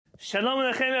Shalom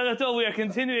Alechem Erev. We are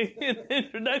continuing the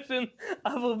introduction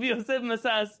of Rabbi Yosef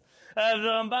Masas, the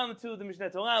Rambam to the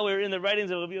Mishneh Torah. We're in the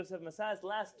writings of Rabbi Yosef Masas.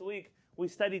 Last week we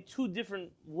studied two different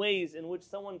ways in which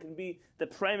someone can be the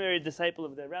primary disciple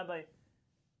of their rabbi.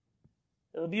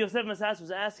 Rabbi Yosef Masas was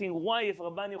asking why, if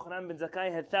Rabban Yochanan ben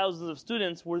Zakkai had thousands of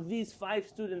students, were these 5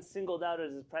 students singled out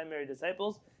as his primary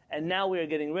disciples? And now we are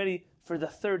getting ready for the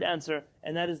third answer,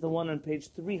 and that is the one on page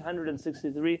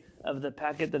 363 of the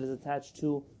packet that is attached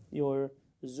to your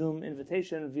Zoom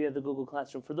invitation via the Google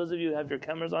Classroom. For those of you who have your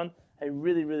cameras on, I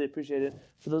really, really appreciate it.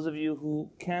 For those of you who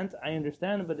can't, I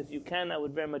understand, but if you can, I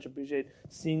would very much appreciate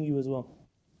seeing you as well.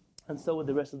 And so would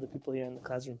the rest of the people here in the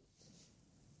classroom.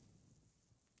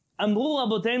 Amru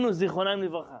Rabotenu Zichronam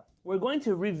Livracha. We're going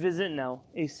to revisit now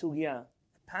a sugya,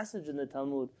 a passage in the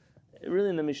Talmud, really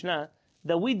in the Mishnah,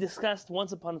 that we discussed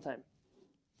once upon a time.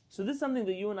 So this is something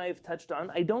that you and I have touched on.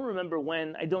 I don't remember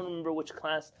when, I don't remember which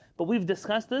class, but we've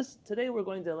discussed this. Today we're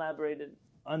going to elaborate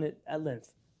on it at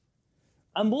length.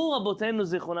 Amru Rabotenu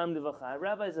Zichronam Livracha.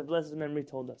 Rabbis of blessed memory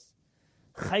told us,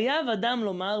 Chayav Adam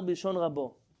Lomar Bishon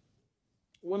Rabo.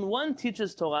 When one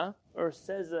teaches Torah, or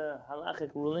says a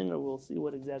halachic ruling, or we'll see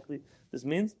what exactly this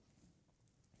means,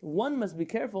 one must be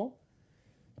careful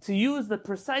to use the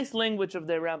precise language of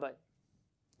their rabbi.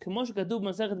 Like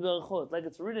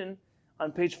it's written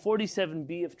on page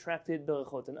 47b of Tractate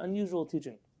Berachot, an unusual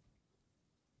teaching.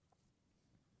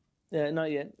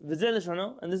 Not yet. And this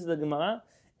is the Gemara.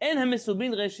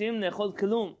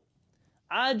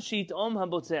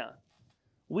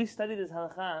 We studied this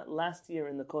halakha last year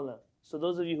in the Kollel. So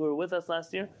those of you who were with us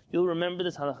last year, you'll remember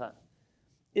this halakha.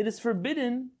 It is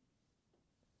forbidden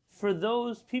for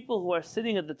those people who are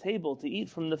sitting at the table to eat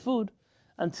from the food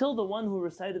until the one who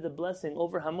recited the blessing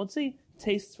over hamotzi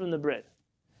tastes from the bread.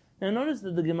 Now notice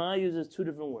that the Gemara uses 2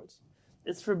 different words.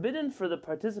 It's forbidden for the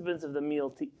participants of the meal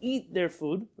to eat their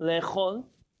food, le'echol,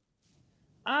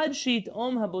 ad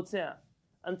she'it'om habotzea,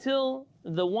 until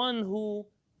the one who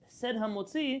said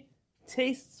hamotzi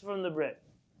tastes from the bread.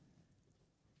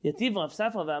 Yativ Rav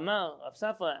Safra v'amar, Rav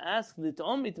Safra asked,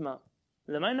 lit'om itma,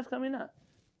 lemay nafka mina.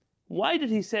 Why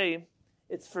did he say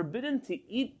it's forbidden to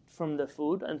eat from the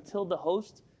food until the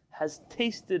host has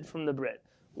tasted from the bread?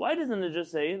 Why doesn't it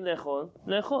just say lechol,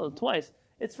 lechol twice?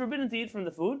 It's forbidden to eat from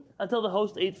the food until the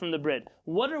host ate from the bread.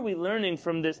 What are we learning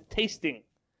from this tasting?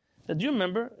 Now, do you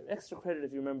remember? Extra credit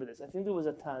if you remember this. I think there was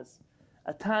a taz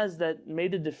that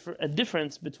made a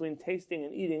difference between tasting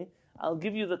and eating. I'll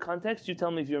give you the context. You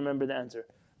tell me if you remember the answer.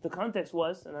 The context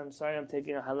was, and I'm sorry I'm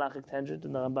taking a halachic tangent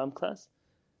in the Rambam class.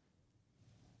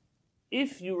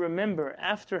 If you remember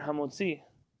after hamotzi,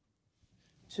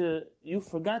 you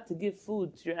forgot to give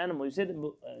food to your animal. You said,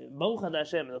 Baruch Ata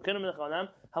Hashem, Elokeinu melech haolam,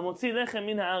 hamotzi lechem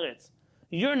min haaretz.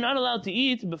 You're not allowed to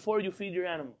eat before you feed your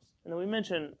animals. And then we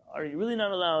mentioned, are you really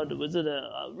not allowed? Was it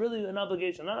really an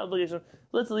obligation? Not obligation.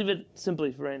 Let's leave it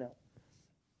simply for right now.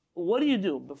 What do you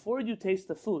do? Before you taste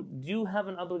the food, do you have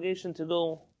an obligation to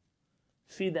go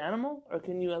feed the animal? Or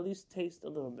can you at least taste a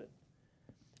little bit?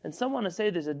 And some want to say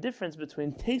there's a difference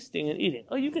between tasting and eating.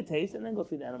 Oh, you could taste and then go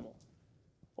feed the animal.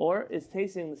 Or is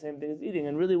tasting the same thing as eating?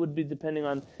 And really would be depending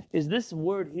on, is this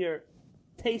word here,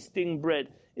 tasting bread,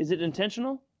 is it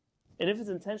intentional? And if it's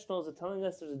intentional, is it telling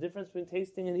us there's a difference between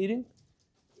tasting and eating?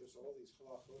 There's all these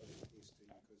halachot in tasting,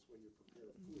 because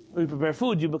when you prepare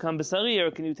food, you become besari, or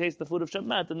can you taste the food of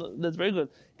Shabbat? And that's very good.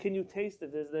 Can you taste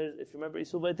it? If you remember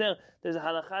Isul B'Eter, there's a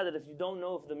halakha that if you don't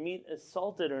know if the meat is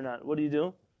salted or not, what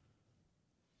do?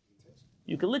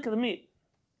 You can lick the meat,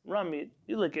 raw meat,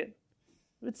 you lick it.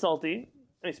 If it's salty,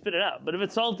 spit it out. But if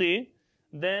it's salty,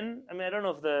 then, I don't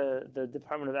know if the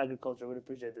Department of Agriculture would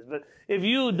appreciate this, but if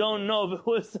you don't know if it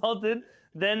was salted,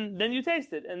 then you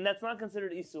taste it. And that's not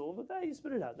considered isul, but you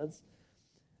spit it out. That's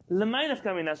lemay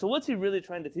nafka mina. So what's he really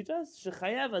trying to teach us?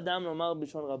 Shechayav Adam lomar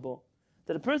bishon rabo.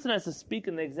 That a person has to speak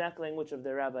in the exact language of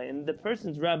their rabbi. And the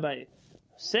person's rabbi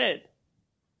said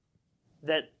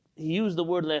that he used the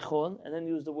word lechol and then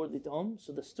used the word litom.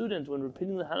 So the student, when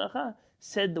repeating the halakha,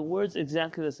 said the words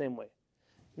exactly the same way.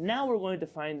 Now we're going to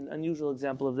find an unusual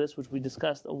example of this, which we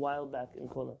discussed a while back in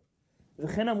Kollel.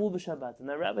 V'chen amru b'Shabbat, and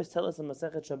the rabbis tell us in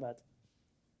Masechet Shabbat.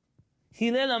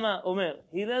 Hillel Ama Omer,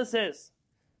 Hillel says,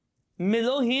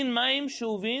 Melo hin mayim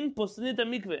shuvin posnit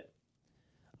mikveh.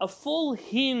 A full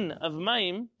hin of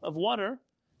mayim, of water,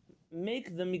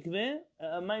 make the mikveh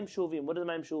a mayim shuvim. What is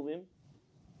mayim shuvim?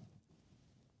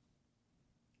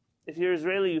 If you're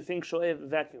Israeli, you think shoev,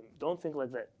 vacuum. Don't think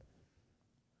like that.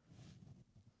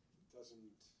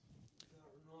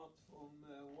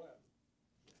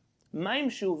 Mayim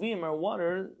shuvim are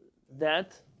water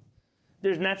that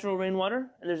there's natural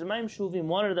rainwater, and there's mayim shuvim,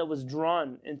 water that was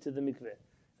drawn into the mikveh.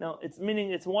 Now, it's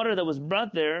meaning it's water that was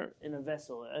brought there in a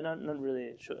vessel. Not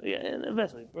really sure. Yeah, in a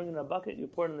vessel. You bring in a bucket, you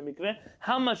pour it in the mikveh.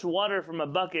 How much water from a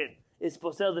bucket is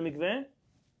posel the mikveh?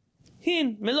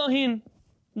 Hin, melo hin.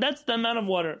 That's the amount of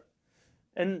water.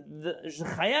 And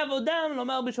chayav odam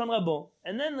lomar b'shon rabo.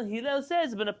 And then Hillel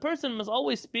says, but a person must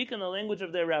always speak in the language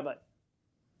of their rabbi.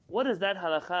 What does that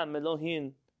halacha, melo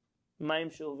hin, maim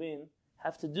shovin,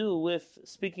 have to do with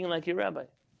speaking like your rabbi?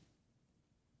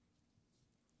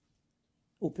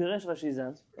 Upiresh Rashi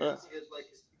Zan.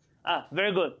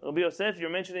 Very good. Rabbi Yosef,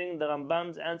 you're mentioning the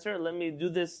Rambam's answer. Let me do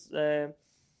this.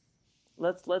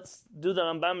 Let's do the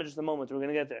Rambam in just a moment. We're going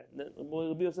to get there. What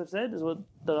Rabbi Yosef said is what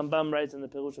the Rambam writes in the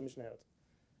Perush HaMishnayot.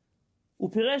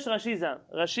 Upiresh Rashi Zan.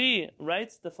 Rashi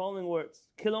writes the following words.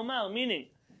 Kilomar, meaning,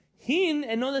 Hin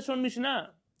eno leshon Mishnah,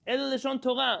 el leshon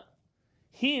Torah.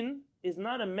 Hin is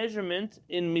not a measurement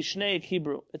in Mishnaic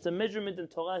Hebrew. It's a measurement in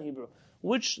Torah Hebrew.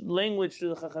 Which language do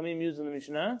the Chachamim use in the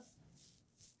Mishnah?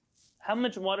 How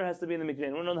much water has to be in the mikveh?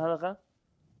 You want to know the halacha?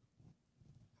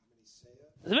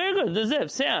 It's very good. The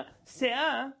zev, se'ah.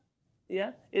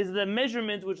 Se'ah, is the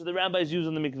measurement which the rabbis use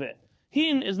in the mikveh.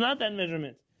 Hin is not that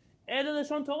measurement. Ela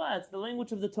leshon Torah, it's the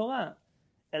language of the Torah.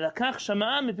 Elakach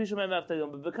shama'a mipi Shammai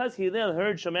v'Avtalion. But because Hillel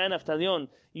heard Shammai and Avtalion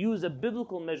use a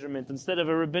biblical measurement instead of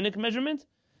a rabbinic measurement,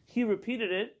 he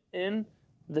repeated it in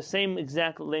the same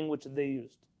exact language that they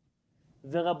used.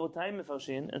 V'rabotai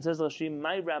mefarshin, and says Rashi,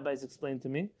 my rabbis explained to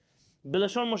me,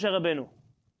 b'lashon Moshe Rabbeinu.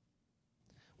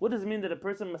 What does it mean that a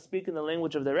person must speak in the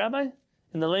language of their rabbi?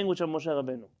 In the language of Moshe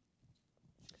Rabbeinu,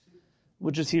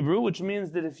 which is Hebrew, which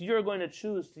means that if you're going to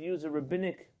choose to use a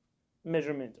rabbinic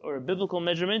measurement or a biblical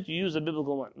measurement, you use a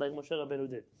biblical one, like Moshe Rabbeinu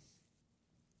did.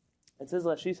 It says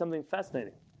Rashi something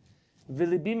fascinating.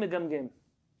 V'libi megamgem.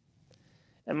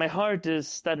 And my heart is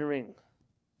stuttering.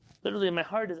 Literally, my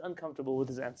heart is uncomfortable with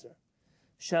his answer.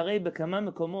 Sharei bekama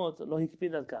mekomot lo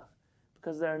hikpid al kach.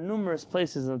 Because there are numerous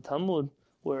places in the Talmud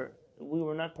where we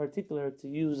were not particular to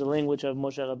use the language of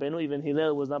Moshe Rabbeinu. Even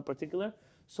Hillel was not particular.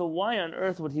 So why on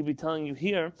earth would he be telling you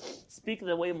here, speak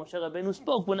the way Moshe Rabbeinu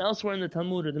spoke, when elsewhere in the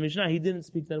Talmud or the Mishnah he didn't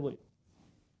speak that way?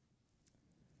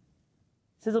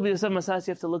 Says Rabbi Yosef Masas,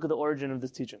 you have to look at the origin of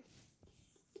this teaching.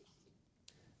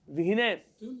 V'hineh.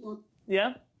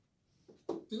 Yeah?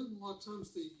 Didn't a lot of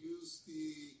times they use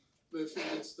the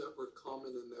measurements that were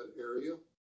common in that area?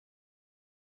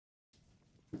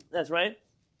 That's right.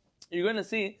 You're going to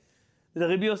see that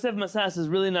Rabbi Yosef Masas is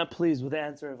really not pleased with the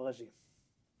answer of Rashi.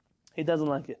 He doesn't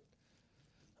like it.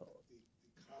 The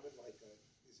common,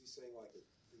 is he saying the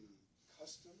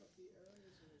custom of the area?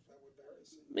 Is that what Barry's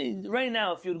saying? I mean, right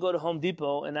now, if you'd go to Home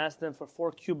Depot and ask them for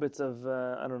 4 cubits of,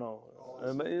 I don't know,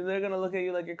 they're going to look at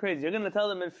you like you're crazy. You're going to tell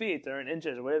them in feet or in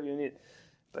inches or whatever you need.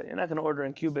 But you're not going to order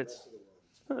in cubits.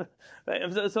 Right?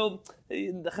 So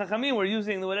the Chachamim were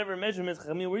using whatever measurements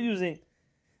Chachamim were using.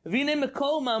 In the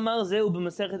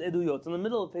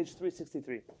middle of page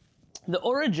 363. The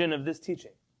origin of this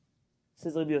teaching,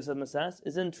 says Rabbi Yosef Masas,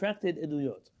 is in Tractate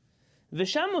Eduyot.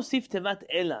 V'sham osif tevat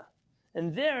ela.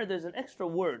 And there's an extra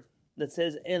word that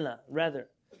says ela, rather.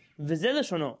 V'zeh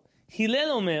leshono.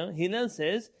 Hillel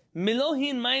says, melo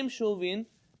hin mayim shovin,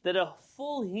 that a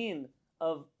full hin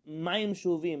of mayim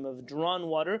shovim, of drawn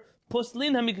water,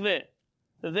 poslin hamikveh.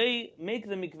 They make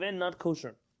the mikveh not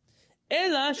kosher.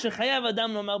 Ela shechayav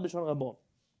adam lomar b'shon rabo.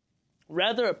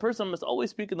 Rather, a person must always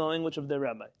speak in the language of their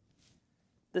rabbi.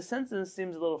 The sentence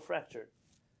seems a little fractured.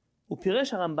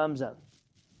 Upiresh HaRambam Zal.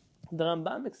 The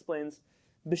Rambam explains,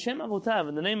 B'Shem Avotav,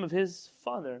 in the name of his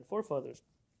father and forefathers.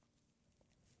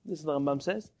 This is what the Rambam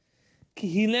says. Ki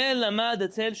Hillel lamad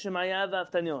etzel Shemaya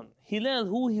v'Avtalion. Hillel,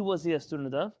 who he was a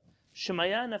student of?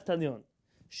 Shemaya and Avtalion.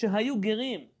 Shehayu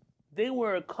gerim. They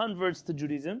were converts to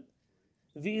Judaism.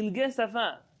 V'ilge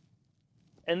safa.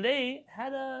 And they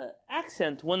had an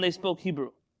accent when they spoke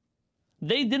Hebrew.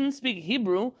 They didn't speak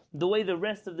Hebrew the way the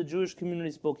rest of the Jewish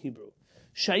community spoke Hebrew.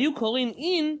 Shayu korin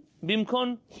in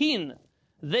bimkon hin.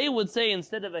 They would say,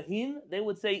 instead of a hin, they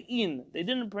would say in. They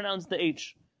didn't pronounce the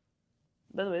H.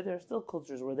 By the way, there are still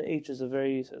cultures where the H is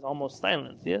it's almost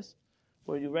silent, yes?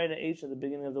 Where you write an H at the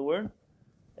beginning of the word,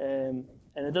 and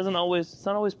it's not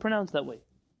always pronounced that way.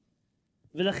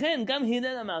 And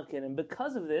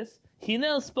because of this,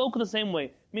 Hillel spoke the same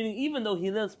way. Meaning, even though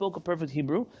Hillel spoke a perfect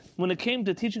Hebrew, when it came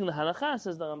to teaching the halakha,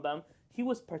 says the Rambam, he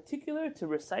was particular to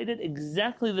recite it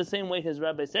exactly the same way his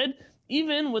rabbi said,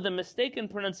 even with a mistaken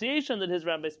pronunciation that his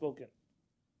rabbi spoke in.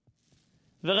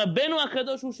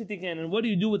 And what do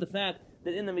you do with the fact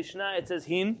that in the Mishnah it says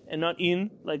hin and not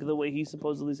in, like the way he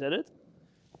supposedly said it?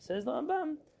 Says the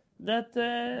Rambam that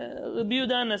Rabbi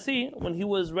Yehuda Nasi, when he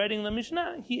was writing the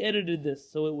Mishnah, he edited this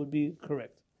so it would be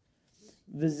correct.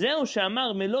 V'zeu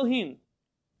she'amar melohin.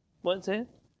 What, say it?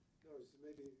 No, it's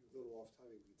maybe a little off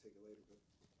timing, we can take it later, but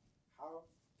how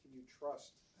can you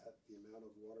trust that the amount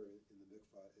of water in the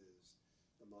mikvah is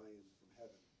the Mayan from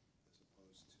heaven as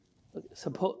opposed to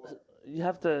Suppose water? you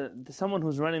have to. Someone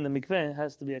who's running the mikveh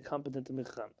has to be a competent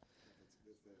mikvah.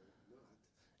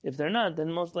 If they're not,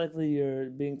 then most likely you're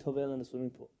being tovel in a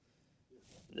swimming pool.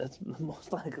 That's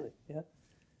most likely, yeah.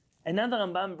 And now the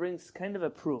Rambam brings kind of a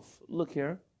proof. Look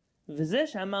here,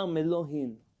 v'zeh amar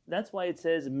melohin. That's why it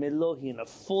says melohin, a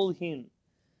full hin.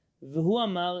 V'hu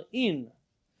amar in,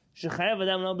 shechayav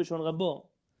adam lo b'shon rabo.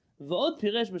 V'od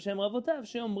piresh b'shem ravotav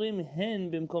sheomrim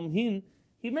hen b'mkom hin.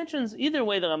 He mentions either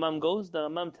way the Rambam goes. The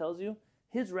Rambam tells you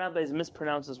his rabbis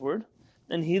mispronounce this word,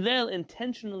 and Hillel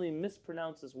intentionally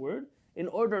mispronounced this word in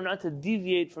order not to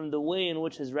deviate from the way in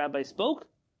which his rabbi spoke.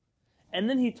 And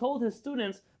then he told his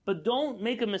students, but don't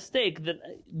make a mistake, that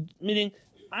meaning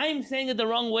I'm saying it the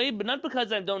wrong way, but not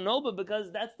because I don't know, but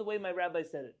because that's the way my rabbi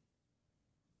said it.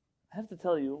 I have to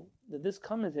tell you that this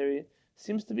commentary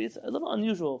seems to be, it's a little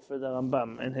unusual for the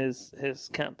Rambam and his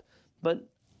camp. But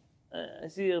I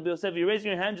see, Rabbi Yosef, you're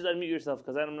raising your hand, just unmute yourself,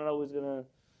 because I'm not always going to...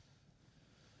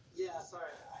 Yeah, sorry.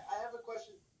 I have a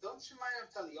question. Don't Shemayim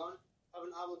Talion have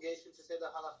an obligation to say the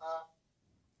halacha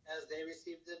as they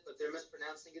received it, but they're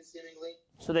mispronouncing it seemingly?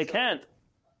 So they can't.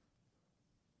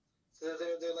 So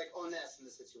they're like honest in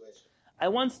the situation. I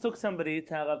once took somebody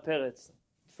to Harav Peretz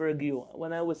for a giyur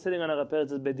when I was sitting on Harav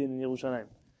Peretz's bedin in Yerushalayim.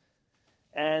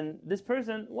 And this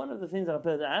person, one of the things Harav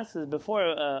Peretz asks is before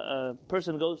a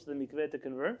person goes to the mikveh to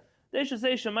convert, they should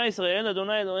say Shema Yisrael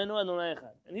Adonai Eloheinu Adonai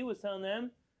Echad. And he was telling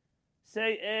them,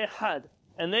 say Echad.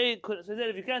 And they couldn't, so he said,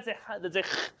 if you can't say Had, then say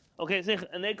Ch. Okay, say Ch.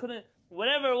 And they couldn't,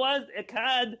 whatever it was,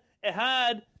 Echad,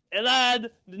 Ehad, Elad,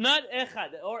 not Echad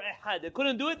or Ehad. They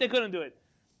couldn't do it.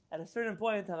 At a certain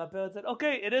point, Harav Peretz said,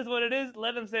 okay, it is what it is,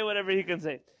 let him say whatever he can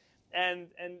say. And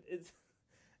it's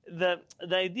the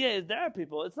idea is there are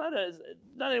people, it's not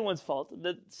anyone's fault,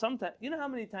 that sometimes, you know how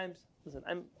many times, listen,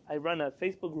 I run a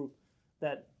Facebook group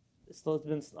that it's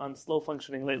been on slow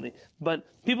functioning lately, but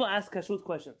people ask kashrut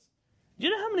questions. Do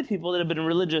you know how many people that have been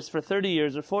religious for 30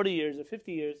 years or 40 years or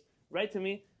 50 years write to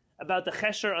me about the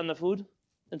chesher on the food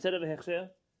instead of a hechsher,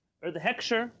 or the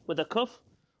heksher with a kuf,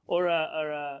 or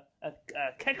a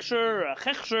keksher or a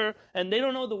chechsher, and they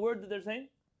don't know the word that they're saying?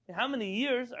 How many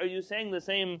years are you saying the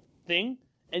same thing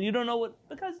and you don't know what?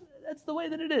 Because that's the way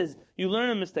that it is. You learn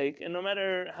a mistake, and no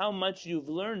matter how much you've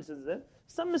learned since then,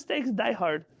 some mistakes die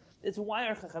hard. It's why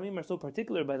our chachamim are so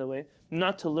particular, by the way,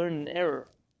 not to learn an error.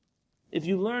 If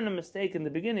you learn a mistake in the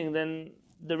beginning, then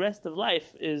the rest of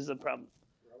life is a problem.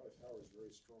 Rabbi Fowler is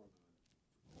very strong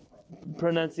on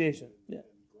Pronunciation. Yeah.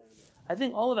 I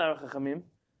think all of our chachamim,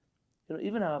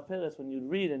 even our parents, when you'd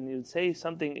read and you'd say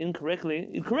something incorrectly,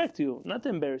 he'd correct you, not to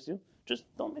embarrass you. Just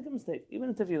don't make a mistake, even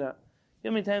in tefillah. You know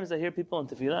how many times I hear people in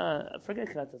tefillah, forget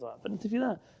Kriyat Torah, but in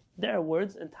tefillah, there are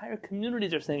words entire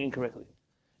communities are saying incorrectly.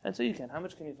 And so you can. How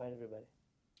much can you fight everybody?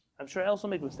 I'm sure I also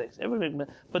make mistakes. Everybody make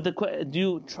But do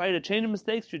you try to change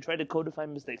mistakes? Do you try to codify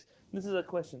mistakes? This is a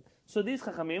question. So these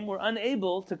chachamim were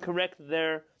unable to correct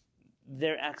their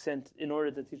accent in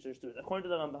order to teach their students, according to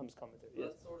the Rambam's commentary. Well,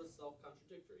 Yes. that's sort of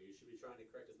self-contradictory. You should be trying to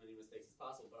correct as many mistakes as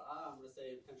possible, but I'm going to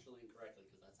say intentionally incorrectly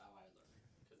because that's how I learn.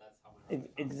 Because that's how my rabbi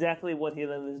taught me. Exactly what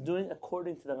Hillel is doing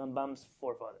according to the Rambam's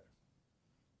forefather.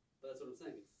 But that's what I'm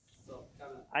saying. It's kind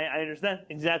of. I understand.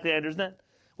 Exactly, I understand.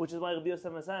 Which is why Rabbi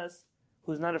Yosef Masas,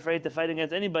 who's not afraid to fight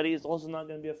against anybody, is also not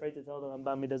going to be afraid to tell the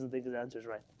Rambam he doesn't think his answer is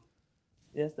right.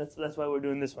 Yes, that's why we're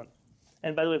doing this one.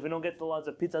 And by the way, if we don't get to lots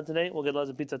of pizza today, we'll get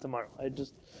lots of pizza tomorrow. I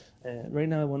just, right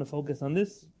now I want to focus on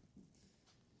this.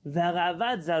 The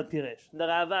Ravad Zal Piresh. The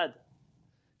Ravad.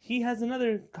 He has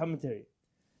another commentary.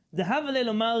 The Havale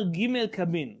Lomar Gimel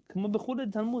Kabin. Kamo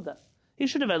bechuled Talmuda. He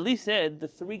should have at least said the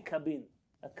 3 kabin.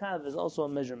 A kav is also a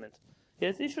measurement.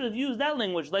 Yes, he should have used that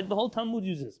language like the whole Talmud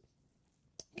uses.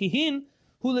 Kihin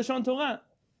hu leshon Torah.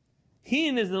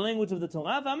 Hin is the language of the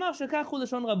Torah. V'amar shekach hu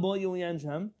leshon Rabo Yuyan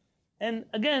Sham. And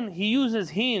again, he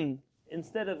uses hin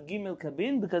instead of gimel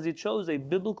kabin because he chose a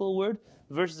biblical word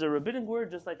versus a rabbinic word,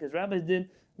 just like his rabbis did.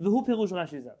 V'hu pirush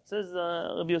Rashi zan. Says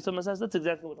Rabbi Yosef Masas, that's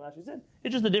exactly what Rashi said.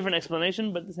 It's just a different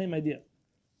explanation, but the same idea.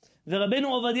 V'Rabbeinu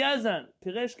Ovadia zan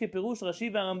piresh kepirush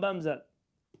Rashi v'Rambam zal.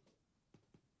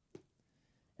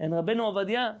 And Rabbeinu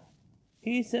Ovadia,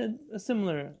 he said a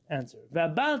similar answer.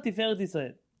 V'Abal Tiferet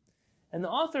Yisrael. And the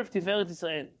author of Tiferet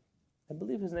Yisrael, I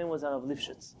believe his name was Harav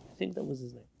Lifshitz. I think that was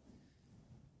his name.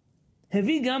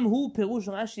 Hevi gam hu pirush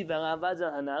Rashi v'Ravad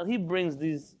zal hanal. He brings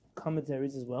these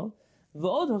commentaries as well.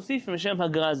 V'od hosif m'shem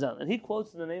haGra zal. And he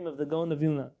quotes the name of the Gaon of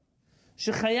Vilna.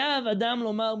 Shechayav adam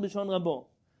lomar b'shon rabo.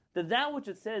 that which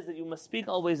it says that you must speak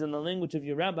always in the language of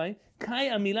your rabbi, kai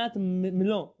amilat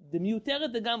milo, the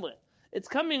muteret degambre. It's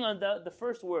coming on the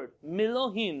first word,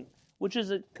 milohin, which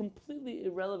is a completely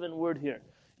irrelevant word here.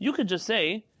 You could just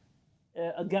say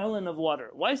a gallon of water.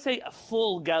 Why say a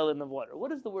full gallon of water?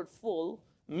 What does the word full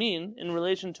mean in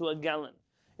relation to a gallon?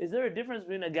 Is there a difference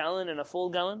between a gallon and a full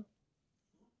gallon?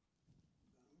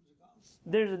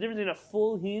 There's a difference between a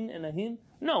full hin and a hin?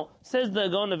 No. Says the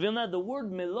Gaon of Vilna, the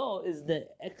word melo is the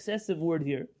excessive word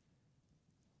here.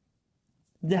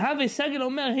 דהווה סגל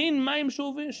אומר, הין מים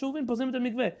שאובים פוזרים את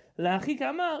המקווה. לאחי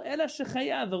כאמר, אלא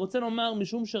שחייב, ורוצה לומר,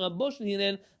 משום שרבו של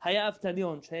הלל היה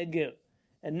אבטליון, שהיה גר.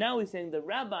 And now he's saying the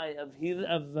rabbi of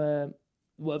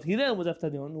Hillel was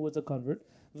Aftalion, who was a convert.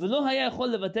 ולא היה יכול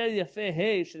לבטל יפה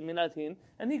ה' של מילת הין,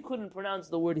 and he couldn't pronounce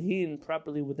the word הין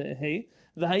properly with a ה'.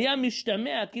 והיה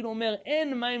משתמע, כאילו אומר,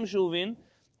 אין מים שאובים,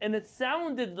 and it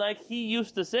sounded like he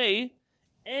used to say,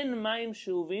 אין מים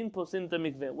שאובים פוזרים את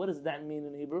המקווה. What does that mean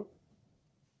in Hebrew?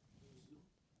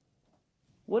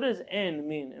 What does en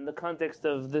mean in the context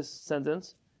of this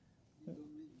sentence?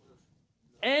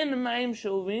 En mayim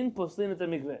she'uvin poslin et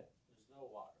hamikveh. There's no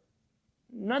water.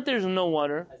 Not there's no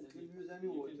water. You can use any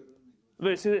water.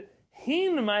 But so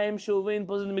hin mayim she'uvin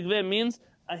poslin et hamikveh means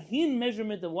a hin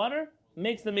measurement of water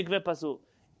makes the mikveh pasul.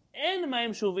 En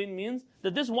mayim she'uvin means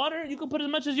that this water you can put as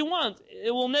much as you want.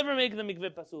 It will never make the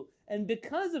mikveh pasul. And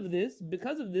because of this,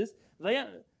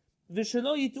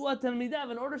 ושלא יטעו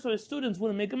התלמידיו, in order so his students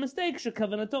wouldn't make a mistake,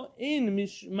 שכוונתו אין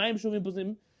מים שאובים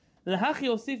פוזרים, להכי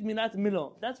יוסיף מילת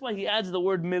מילו. That's why he adds the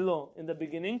word milo in the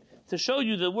beginning, to show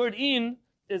you the word in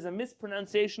is a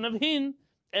mispronunciation of hin,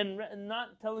 and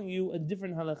not telling you a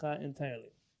different halacha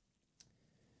entirely.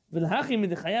 ולהכי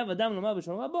מדחייב אדם לומר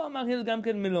בשון רבו, אמר היל גם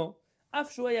כן מילו,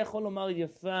 אף שהוא היה יכול לומר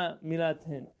יפה מילת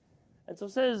הן. And so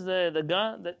says the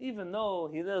guy that even though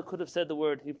Hillel could have said the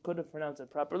word, he could have pronounced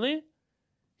it properly,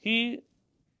 he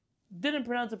didn't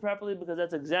pronounce it properly because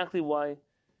that's exactly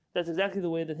the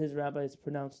way that his rabbis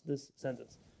pronounced this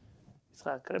sentence.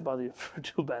 Yitzchak, can I bother you for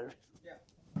 2 batteries? Yeah.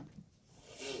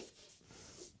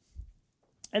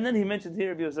 And then he mentioned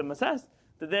here, Rabbi Yosef Masas,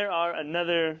 that there are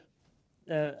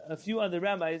a few other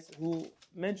rabbis who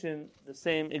mention the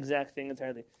same exact thing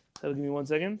entirely. So give me 1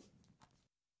 second.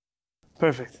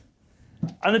 Perfect.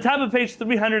 On the top of page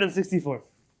 364.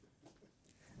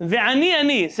 Ve'ani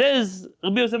ani, says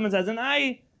Rabbi Yosef Masas, and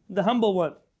I, the humble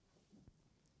one.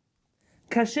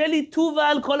 Kasheli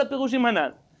tuva al kol hapirushim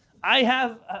hanal. I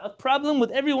have a problem with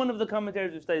every one of the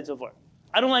commentaries we've studied so far.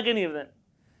 I don't like any of them.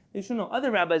 You should know, other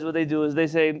rabbis, what they do is they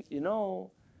say,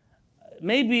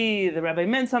 maybe the rabbi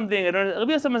meant something.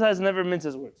 Rabbi Yosef Masas never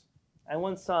minces words. I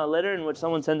once saw a letter in which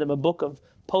someone sent him a book of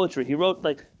poetry. He wrote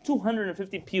like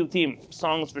 250 piyutim,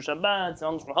 songs for Shabbat,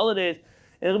 songs for holidays.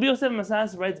 And Rabbi Yosef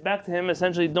Masas writes back to him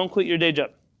essentially, don't quit your day job.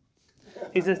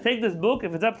 He says, take this book,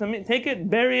 if it's up to me, take it,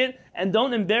 bury it, and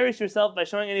don't embarrass yourself by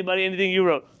showing anybody anything you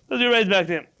wrote. So he writes back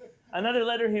to him. Another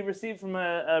letter he received from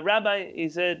a rabbi, he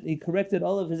said he corrected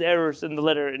all of his errors in the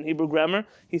letter in Hebrew grammar.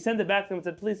 He sent it back to him and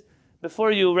said, please,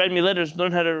 before you write me letters,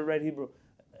 learn how to write Hebrew.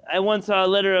 I once saw a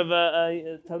letter of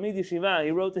a Talmid Yeshiva.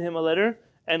 He wrote to him a letter,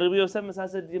 and Rabbi Yosef Masas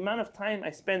said, the amount of time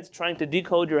I spent trying to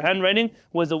decode your handwriting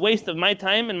was a waste of my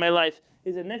time and my life.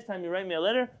 He said, next time you write me a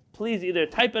letter, please either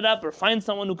type it up or find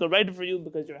someone who can write it for you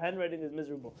because your handwriting is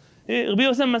miserable. Rabbi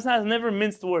Yosef Masas never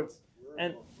minced words.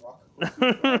 And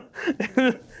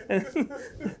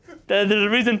there's a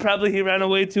reason probably he ran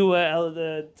away to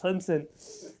Clemson.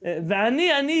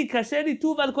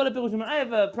 I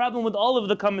have a problem with all of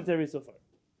the commentaries so far.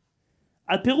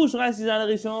 הפירוש רש"י ז"ל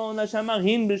הראשון, שאמר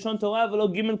הין בלשון תורה ולא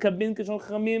ג' קבין כשון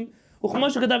חכמים, וכמו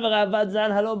שכתב הראב"ד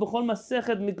ז"ל, הלא בכל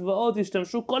מסכת מקוואות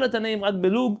השתמשו כל התנאים רק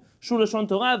בלוג שהוא לשון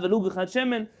תורה ולוג אחד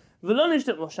שמן, ולא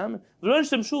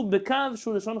נשתמשו בקו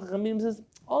שהוא לשון חכמים.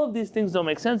 All of these things don't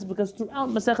make sense because throughout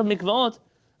מסכת מקוואות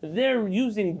they're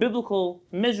using biblical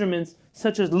measurements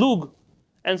such as lug,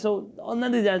 and so none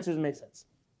of these answers make sense.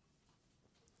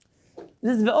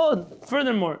 This is ועוד,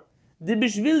 furthermore, the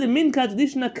reason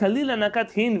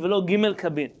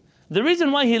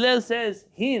why Hillel says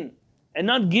hin and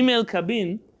not gimel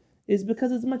kabin is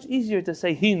because it's much easier to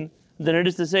say hin than it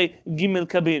is to say gimel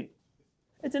kabin.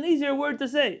 It's an easier word to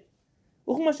say.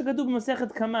 Like it says in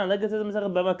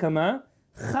Masechet Baba Kama,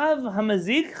 chav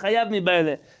hamazik chayav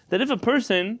mibayle. That if a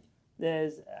person,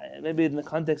 maybe in the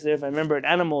context there, if I remember, an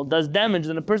animal does damage,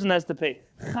 then a person has to pay.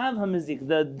 Chav hamazik,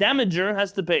 the damager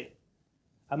has to pay.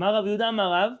 Amar Rav Yehuda Amar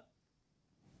Rav,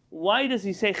 why does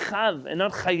he say chav and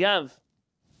not chayav?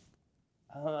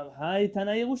 Hi,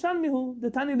 Tana Yerushalmihu, the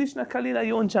Tani Lishna Kalila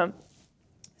Yoncham.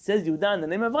 Says Yehuda in the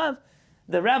name of Rav.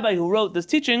 The rabbi who wrote this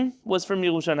teaching was from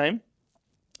Yerushalayim,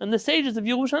 And the sages of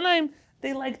Yerushalayim,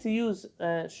 they like to use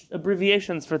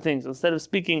abbreviations for things. Instead of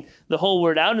speaking the whole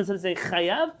word out, instead of saying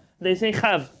chayav, they say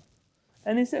chav.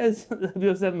 And he says, Rabbi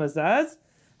Yosef Masaz,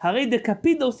 Harei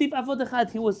dekapid osif avot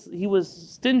echad. He was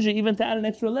stingy even to add an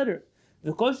extra letter.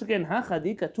 V'kol sheken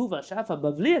hachadi katuv hashafa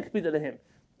bavli yakpid alehem.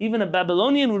 Even a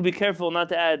Babylonian would be careful not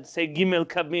to add, say, gimel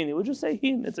kabmin. He would just say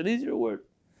hin. It's an easier word.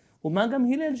 Umagam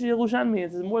Hillel Yerushalmi.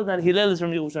 It's more than Hillel is from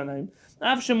Yerushalayim.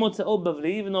 Av shemotzeo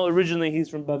bavli, even though originally he's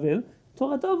from Bavel.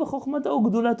 Torato v'chokhmato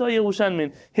gdulato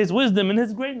Yerushalmin. His wisdom and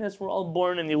his greatness were all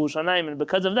born in Yerushalayim, and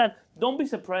because of that, don't be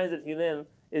surprised that Hillel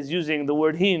is using the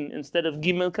word hin instead of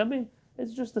gimel kabmin.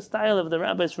 It's just the style of the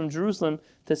rabbis from Jerusalem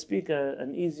to speak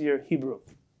an easier Hebrew.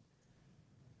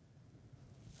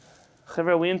 Chavra,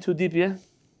 are we in too deep yet?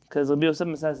 Because Rabbi Yosef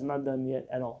Masaz is not done yet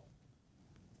at all.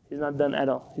 He's not done at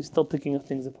all. He's still picking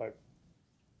things apart.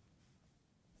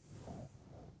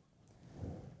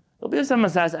 Rabbi Yosef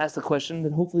Masaz asked a question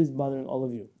that hopefully is bothering all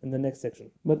of you in the next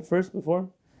section. But first, before,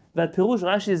 that Pirush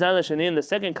Rashi Zal Shani, in the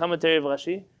second commentary of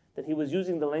Rashi, that he was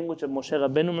using the language of Moshe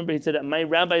Rabbeinu. Remember, he said that my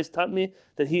rabbis taught me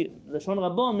that Lashon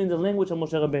Rabbo means the language of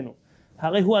Moshe Rabbeinu.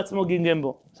 Harei hu atzmo gingem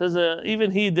bo. Says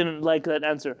even he didn't like that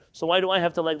answer. So why do I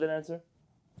have to like that answer?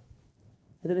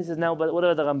 And then he says, now, but what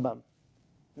about the Rambam?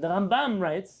 The Rambam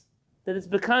writes that it's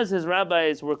because his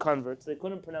rabbis were converts. They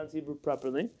couldn't pronounce Hebrew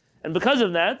properly. And because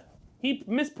of that, he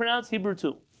mispronounced Hebrew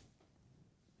too.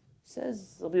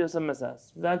 Says Rabbi Yosef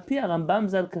Masaz, V'al pi Rambam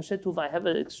zal kashet tuva. I have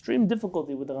an extreme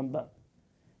difficulty with the Rambam.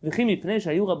 V'chi mipnei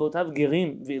shayu rabotav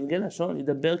gerim v'ilgei lashon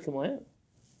yidaber kemohem.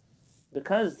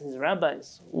 Because his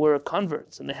rabbis were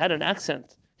converts and they had an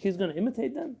accent, he's going to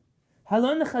imitate them?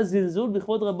 Halon lecha zilzul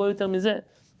b'chvod rabo yoter mizeh.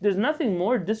 There's nothing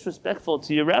more disrespectful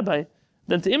to your rabbi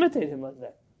than to imitate him like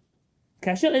that.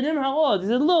 Kasher edem harod. He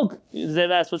said, look.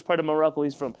 Zev asked which part of Morocco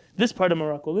he's from. This part of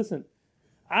Morocco. Listen.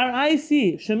 I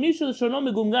see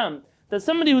that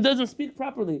somebody who doesn't speak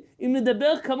properly,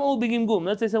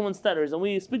 let's say someone stutters, and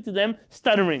we speak to them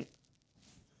stuttering.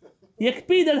 He might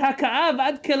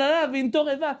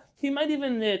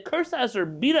even curse us or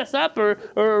beat us up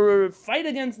or fight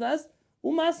against us.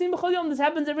 This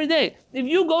happens every day. If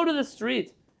you go to the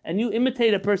street and you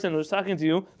imitate a person who's talking to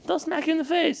you, they'll smack you in the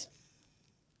face.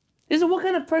 This is what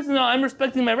kind of person? No, I'm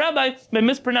respecting my rabbi by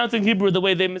mispronouncing Hebrew the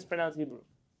way they mispronounce Hebrew.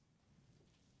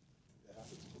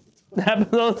 It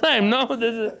happens all the time. No,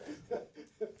 this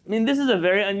is a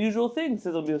very unusual thing,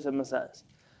 says Rabbi Yosef Masaz.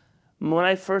 When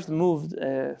I first moved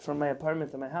from my apartment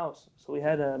to my house, so we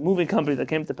had a moving company that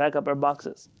came to pack up our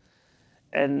boxes.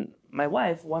 And my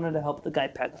wife wanted to help the guy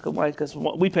pack. Why? Because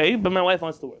we pay, but my wife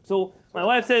wants to work. So my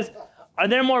wife says, are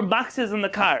there more boxes in the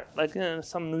car? Like I'm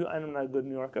not a good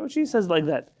New Yorker, but she says like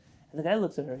that. And the guy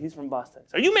looks at her, he's from Boston.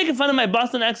 Are you making fun of my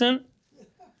Boston accent?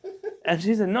 And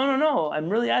she said, no, I'm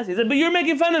really asking. He said, but you're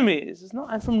making fun of me. He says, no,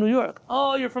 I'm from New York.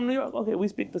 Oh, you're from New York. Okay, we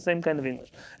speak the same kind of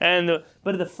English.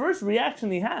 But the first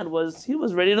reaction he had was he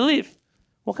was ready to leave.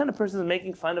 What kind of person is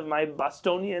making fun of my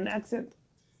Bostonian accent?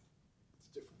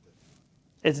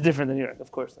 It's different than New York,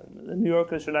 of course. The New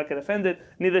Yorkers should not get offended.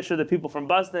 Neither should the people from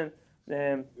Boston.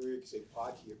 New York say,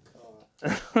 park your car.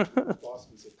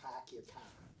 Boston say, park your car.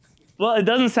 Well, it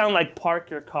doesn't sound like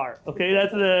park your car. Okay,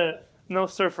 that's no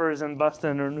surfers in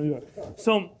Boston or New York.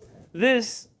 So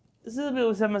this is a bit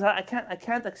of I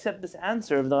can't accept this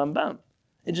answer of the Rambam.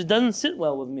 It just doesn't sit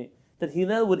well with me that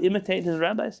Hillel would imitate his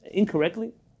rabbis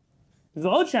incorrectly. It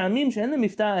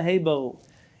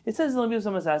says in Rabbi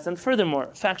Yosef Masaz, and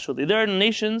furthermore, factually, there are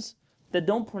nations that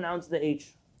don't pronounce the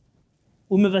H.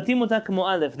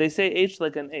 They say H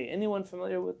like an A. Anyone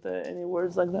familiar with any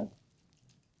words like that?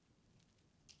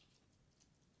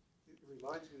 It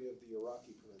reminds me of the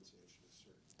Iraqi pronunciation.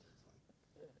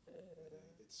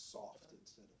 It's soft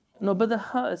instead of hard. No, but the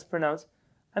ha is pronounced.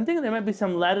 I'm thinking there might be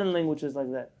some Latin languages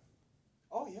like that.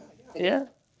 Oh, yeah. Yeah?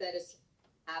 That is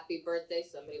happy birthday.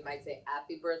 Somebody might say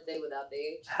happy birthday without the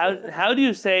H. How do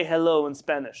you say hello in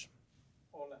Spanish?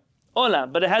 Hola. Hola,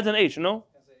 but it has an H, no?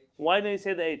 Has a H. Why didn't you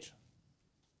say the H?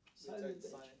 Silent.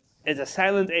 It's a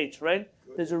silent H, right?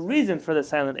 There's a reason for the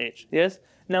silent H, yes?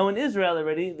 Now in Israel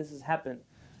already, this has happened.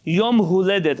 Yom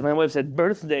Huledet, my wife said,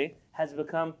 birthday has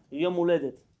become Yom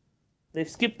Huledet. They've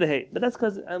skipped the Hey. But that's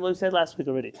because, what we said last week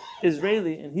already,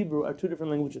 Israeli and Hebrew are two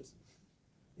different languages.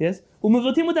 Yes?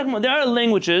 There are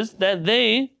languages that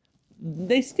they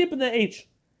skip the H.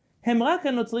 He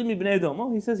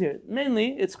says here,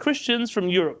 mainly it's Christians from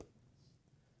Europe.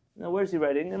 Now where's he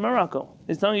writing? In Morocco.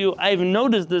 He's telling you, I've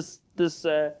noticed this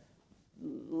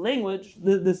language,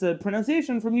 this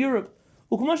pronunciation from Europe.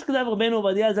 It's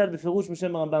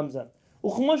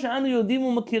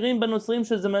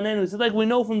like we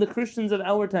know from the Christians of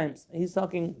our times. He's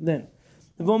talking then.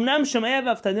 ואומנם שמעיה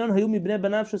ואבטליון היו מבני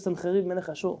בניו של סנחריב מלך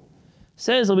אשור.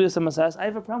 Says Rabbi Yosef Masas, I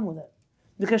have a problem with that.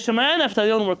 Because Shemaiah and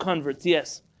Avtalion were converts,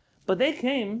 yes. But they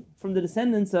came from the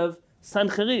descendants of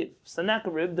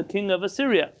Sennacherib, the king of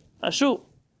Assyria, Ashur.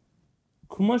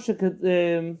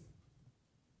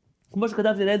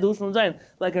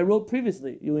 Like I wrote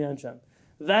previously, Yulian Sham.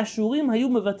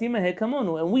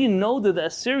 And we know that the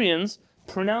Assyrians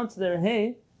pronounce their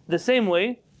hey the same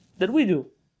way that we do.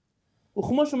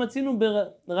 Rav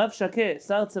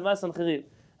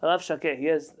Shakeh, he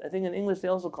has, I think in English they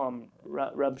also call him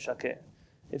Rab Shakeh,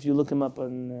 if you look him up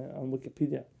on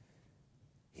Wikipedia.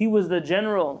 He was the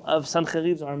general of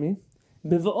Sancherib's army.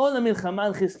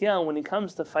 When he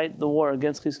comes to fight the war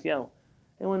against Chizkiyahu.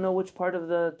 Anyone know which part of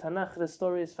the Tanakh this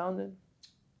story is found in?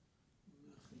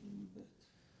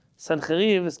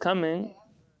 Sancherib is coming.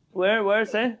 Where,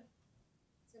 say?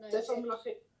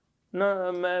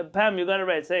 No, Pam, you got it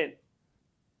right, say it.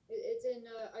 It's in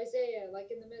Isaiah,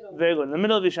 like in the middle. Very good, in the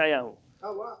middle of Yeshayahu.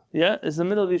 Oh, wow. Yeah, it's the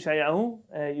middle of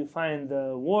Yeshayahu. You find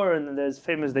the war, and then there's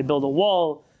famous, they build a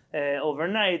wall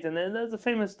overnight, and then there's a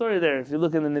famous story there. If you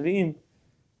look in the Nevi'im.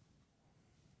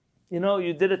 You know,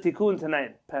 you did a tikkun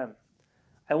tonight, Pam.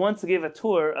 I once gave a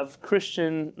tour of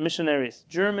Christian missionaries,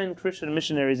 German Christian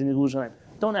missionaries in Yerushalayim.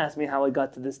 Don't ask me how I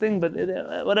got to this thing, but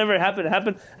whatever happened,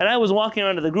 happened. And I was walking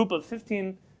around with a group of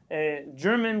 15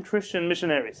 German Christian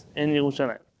missionaries in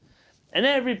Yerushalayim. And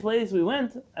every place we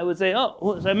went, I would say,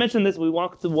 oh, so I mentioned this, we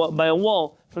walked by a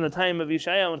wall from the time of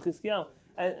Yeshayahu and Chizkiyahu.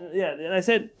 And I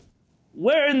said,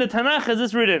 where in the Tanakh is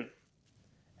this written?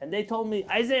 And they told me,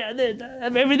 Isaiah,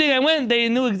 everything I went, they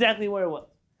knew exactly where it was.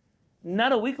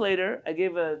 Not a week later, I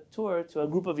gave a tour to a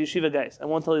group of yeshiva guys. I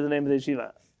won't tell you the name of the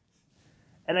yeshiva.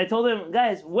 And I told them,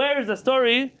 guys, where is the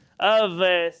story of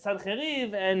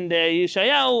Sancherib and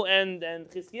Yeshayahu and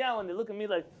Chizkiyahu? And they look at me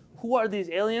like, who are these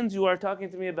aliens you are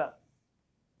talking to me about?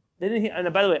 They didn't hear,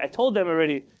 and by the way, I told them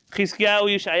already, Chizkiyahu,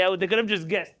 Yeshayahu, they could have just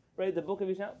guessed, right? The book of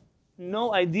Yeshayahu.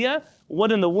 No idea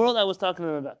what in the world I was talking to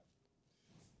them about.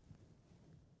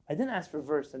 I didn't ask for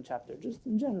verse and chapter, just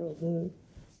in general.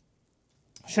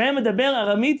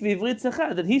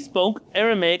 That he spoke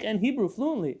Aramaic and Hebrew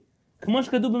fluently. Very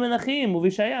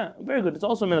good, it's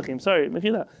also Melachim. Sorry,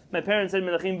 Mechila. My parents said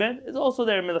Melachim Bet, it's also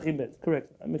there Melachim Bet.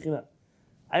 Correct, Mechila.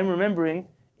 I'm remembering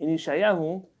in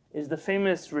Yeshayahu is the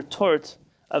famous retort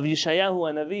of Yeshayahu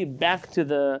and Navi back to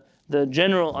the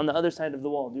general on the other side of the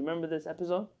wall. Do you remember this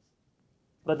episode?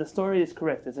 But the story is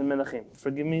correct, it's in Melachim.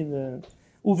 Forgive me the...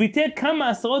 It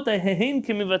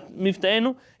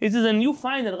says, and you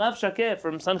find that Rav Shakeh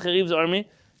from Sancherib's army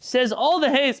says all the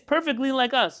hays perfectly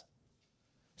like us.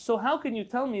 So how can you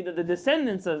tell me that the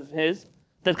descendants of his,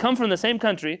 that come from the same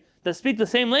country, that speak the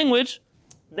same language,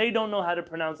 they don't know how to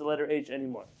pronounce the letter H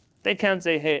anymore? They can't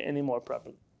say hey anymore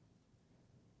properly.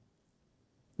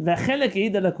 והחלק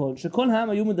העיד על הכל, שכל העם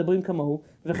היו מדברים כמוהו,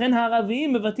 וכן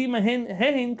הערביים מבטאים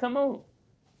הן כמוהו.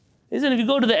 Isn't if you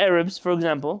go to the Arabs, for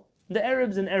example, the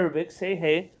Arabs in Arabic say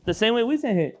hey the same way we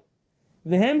say hey.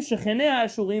 והם שכני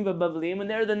האשורים והבבלים, and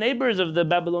they're the neighbors of the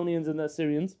Babylonians and the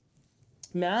Assyrians.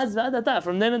 מאז ועד עתה,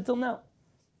 from then until now.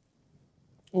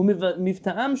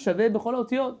 ומבטאם שווה בכל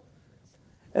האותיות.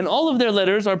 And all of their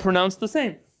letters are pronounced the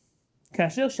same.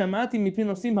 כאשר שמעתי מפי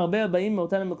נוסעים הרבה הבאים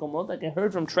מאותן המקומות, like I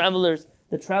heard from travelers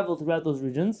that travel throughout those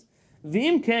regions,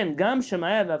 ואם כן, גם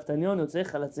שמעיה ואבטליון יוצאי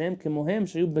חלציהם כמוהם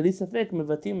שהיו בלי ספק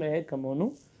מבטאים מהה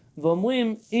כמונו,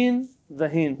 ואומרים in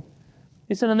והין.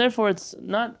 He said, and therefore it's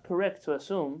not correct to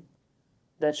assume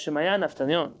that Shemaiah and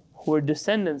Avtalion, who were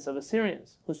descendants of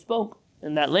Assyrians, who spoke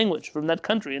in that language, from that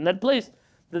country, in that place,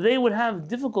 that they would have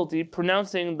difficulty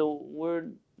pronouncing the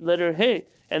word letter hey,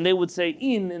 and they would say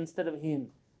in instead of hin.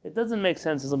 It doesn't make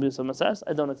sense as Rabbi Yosef Masas.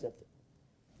 I don't accept it.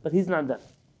 But he's not done.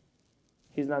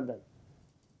 He's not done.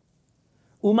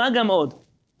 Uma gam od.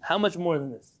 How much more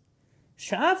than this?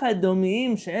 Sha'af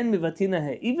hadomiyim she'en mivatina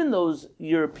he. Even those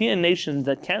European nations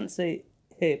that can't say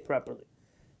he properly.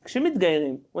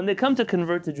 Kshemit when they come to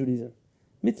convert to Judaism,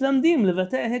 mitlamdim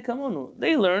levateh he kamonu.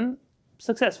 They learn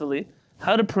successfully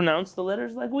how to pronounce the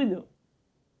letters like we do.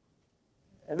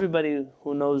 Everybody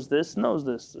who knows this.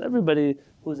 Everybody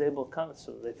who's able to come,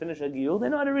 so they finish a giyul, they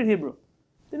know how to read Hebrew.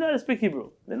 They know how to speak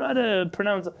Hebrew. They know how to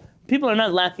pronounce. People are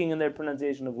not lacking in their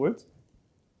pronunciation of words.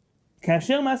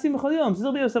 Kasher Masim B'chol Yom.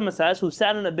 Rabbi Yosef Masas, who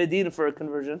sat on a bedin for a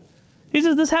conversion, he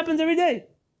says this happens every day.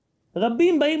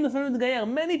 Rabbim ba'im lefanenu l'gayer.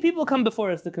 Many people come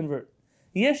before us to convert.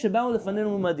 Yesh sheba'u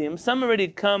lefanenu mumadim. Some already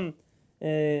come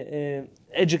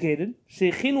educated.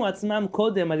 Sheichinu atzmam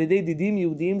kodem al yedei didim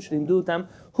Yehudim shlimdu otam.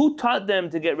 Who taught them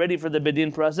to get ready for the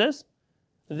bedin process?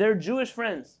 Their Jewish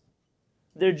friends.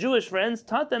 Their Jewish friends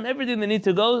taught them everything they need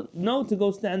to know to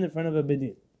go stand in front of a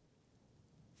bedin.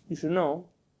 you should know,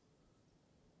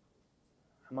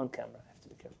 I'm on camera, I have to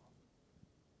be careful.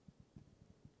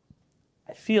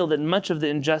 I feel that much of the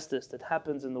injustice that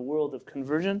happens in the world of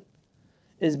conversion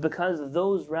is because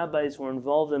those rabbis who are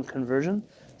involved in conversion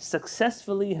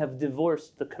successfully have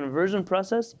divorced the conversion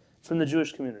process from the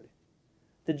Jewish community.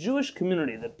 The Jewish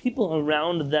community, the people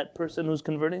around that person who's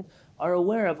converting, are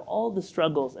aware of all the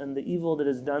struggles and the evil that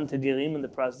is done to Gerim in the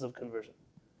process of conversion.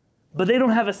 But they don't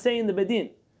have a say in the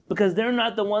Bedin, because they're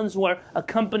not the ones who are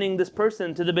accompanying this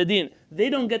person to the Bedin. They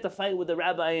don't get to fight with the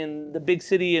rabbi in the big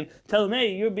city and tell him,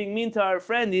 hey, you're being mean to our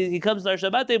friend, he comes to our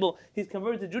Shabbat table, he's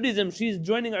converted to Judaism, she's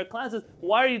joining our classes,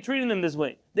 why are you treating them this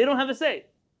way? They don't have a say.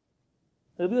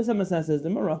 Rabbi Yosef Massa says,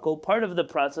 in Morocco, part of the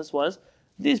process was,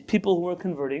 these people who were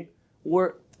converting,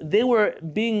 were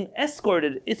being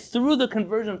escorted through the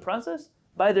conversion process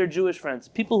by their Jewish friends,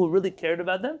 people who really cared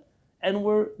about them, and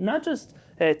were not just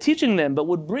teaching them, but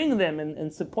would bring them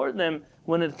and support them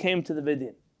when it came to the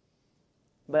Bedin.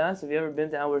 By us, have you ever been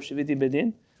to our Shiviti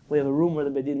Bedin? We have a room where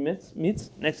the Bedin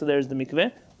meets. Next to there is the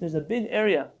mikveh. There's a big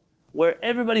area where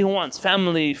everybody who wants,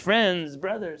 family, friends,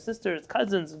 brothers, sisters,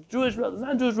 cousins, Jewish relatives,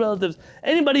 non-Jewish relatives,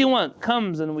 anybody who wants,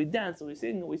 comes and we dance and we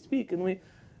sing and we speak and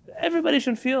everybody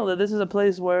should feel that this is a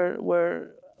place where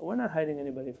we're not hiding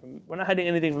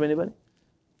anything from anybody.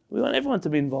 We want everyone to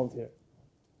be involved here.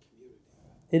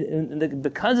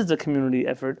 Because it's a community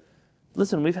effort,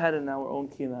 listen, we've had in our own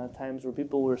Kehillah times where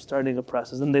people were starting a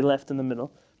process and they left in the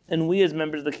middle, and we as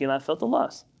members of the Kehillah felt a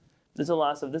loss. There's a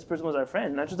loss of this person was our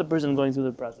friend, not just a person going through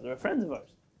the process. They're friends of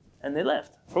ours. And they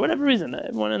left, for whatever reason,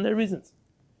 everyone and their reasons.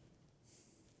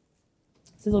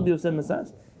 There are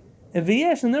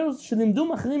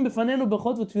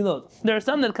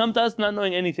some that come to us not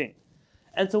knowing anything.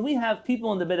 And so we have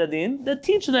people in the Beit Adin that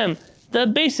teach them the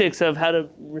basics of how to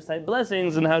recite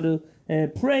blessings and how to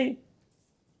pray.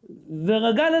 And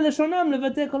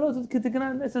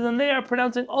they are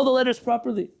pronouncing all the letters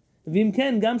properly. Even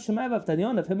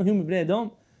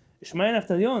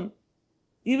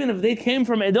if they came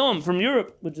from Edom, from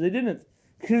Europe, which they didn't.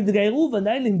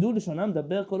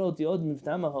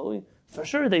 For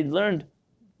sure they learned,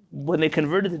 when they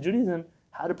converted to Judaism,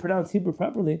 how to pronounce Hebrew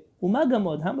properly.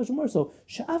 How much more so?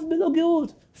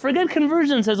 Forget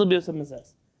conversion, says Rabbi Yosef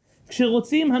Messas.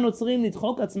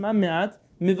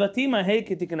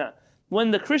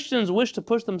 When the Christians wish to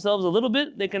push themselves a little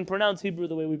bit, they can pronounce Hebrew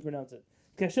the way we pronounce it.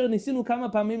 Says Rabbi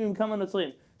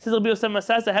Yosef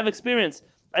Messas, I have experience.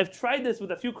 I've tried this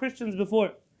with a few Christians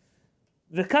before.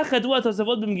 Look on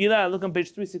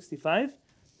page 365.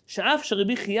 שאף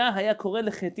שרבי חייא היה קורא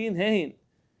לחטין הין,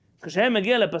 כשהיה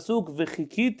מגיע לפסוק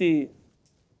וחיכיתי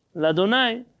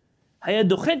לאדוני, היה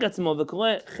דוחק עצמו וקורא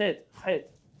חטא,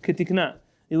 כתקנה,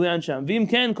 יוריין שם. ואם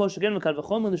כן, כל שכן וקל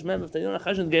וחומר נשמע ואבטליון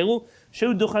אחרי שנתגיירו,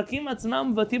 שהיו דוחקים עצמם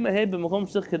מבטאים ההם במקום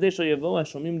שצריך כדי שיבואו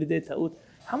השומעים לידי טעות.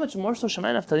 How much more so Shammai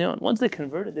and Avtalion? Once they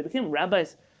converted, they became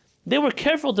rabbis. They were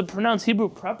careful to pronounce Hebrew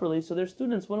properly so their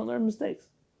students wouldn't learn mistakes.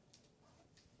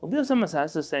 Rabbi Yosef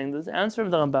Messas is saying that the answer of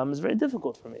the Rambam is very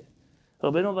difficult for me.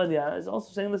 Rabbeinu Ovadia is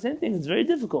also saying the same thing. It's very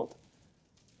difficult.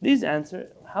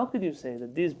 How could you say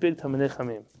that these big Talmidei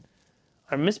Chachamim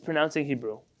are mispronouncing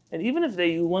Hebrew? And even if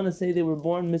you want to say they were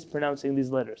born mispronouncing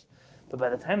these letters, but by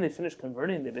the time they finished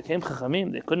converting, they became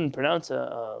Chachamim, they couldn't pronounce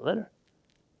a letter.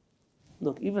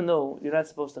 Look, even though you're not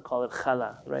supposed to call it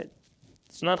Chala, right?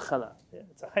 It's not Chala. Yeah,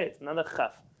 it's a Hayt, not a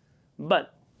Chaf.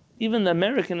 But even the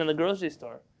American in the grocery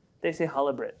store, they say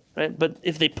challah bread, right? But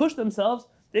if they push themselves,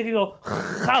 they can go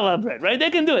challah bread, right? They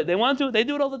can do it. They want to. They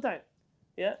do it all the time.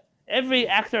 Yeah. Every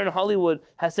actor in Hollywood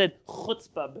has said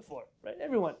chutzpah before, right?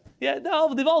 Everyone. Yeah.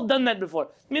 They've all done that before.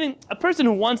 Meaning, a person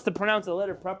who wants to pronounce a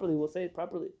letter properly will say it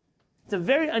properly. It's a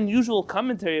very unusual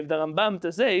commentary of the Rambam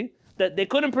to say that they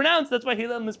couldn't pronounce. That's why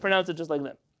Hillel mispronounced it just like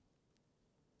them.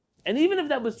 And even if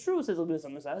that was true, says Rabbi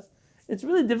Yosef Messas, it's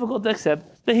really difficult to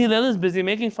accept that Hillel is busy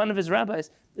making fun of his rabbis.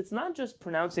 It's not just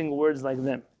pronouncing words like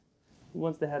them.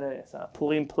 Once they had a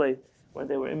Purim play where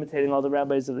they were imitating all the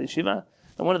rabbis of the yeshiva,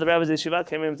 and one of the rabbis of the yeshiva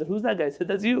came in and said, "Who's that guy?" I said,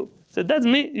 "That's you." I said, "That's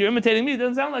me. You're imitating me. It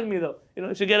doesn't sound like me though.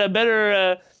 You should get a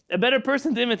better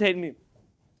person to imitate me."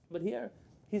 But here,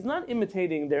 he's not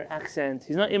imitating their accent.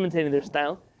 He's not imitating their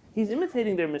style. He's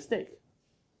imitating their mistake.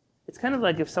 It's kind of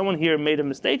like if someone here made a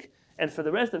mistake, and for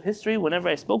the rest of history, whenever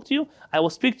I spoke to you, I will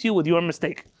speak to you with your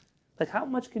mistake. Like, how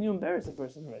much can you embarrass a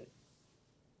person already?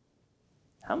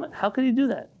 How could he do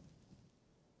that?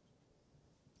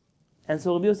 And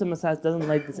so Rabbi Yosef Messas doesn't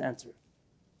like this answer.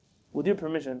 With your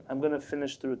permission, I'm going to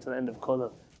finish through to the end of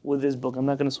Kola with this book. I'm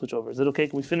not going to switch over. Is it okay?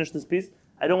 Can we finish this piece?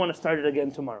 I don't want to start it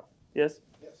again tomorrow. Yes?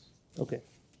 Yes. Okay.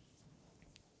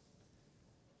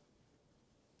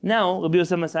 Now, Rabbi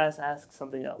Yosef Messas asks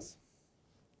something else.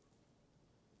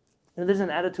 And there's an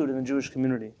attitude in the Jewish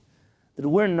community that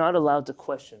we're not allowed to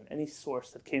question any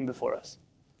source that came before us.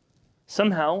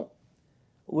 Somehow,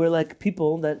 we're like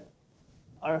people that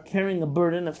are carrying a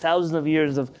burden of thousands of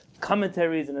years of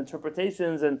commentaries and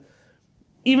interpretations, and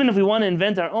even if we want to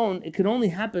invent our own, it can only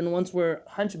happen once we're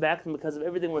hunchbacked and because of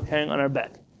everything we're carrying on our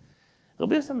back.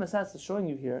 Rabbi Yosef Masas is showing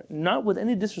you here, not with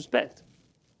any disrespect,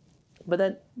 but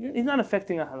that he's not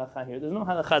affecting a halakha here. There's no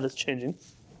halakha that's changing.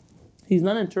 He's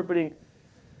not interpreting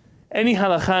any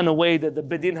halakha in a way that the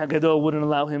Bedin Hagadol wouldn't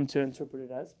allow him to interpret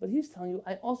it as. But he's telling you,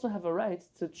 I also have a right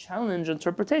to challenge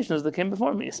interpretations that came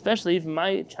before me, especially if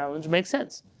my challenge makes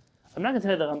sense. I'm not going to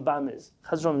tell you the Rambam is.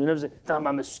 Chazron, you never say, the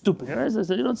Rambam is stupid.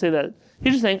 You don't say that.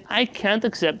 He's just saying, I can't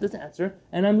accept this answer,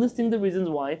 and I'm listing the reasons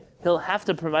why. He'll have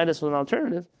to provide us with an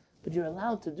alternative, but you're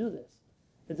allowed to do this.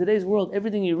 In today's world,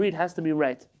 everything you read has to be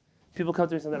right. People come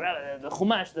to me and say, the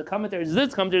Chumash, the commentaries,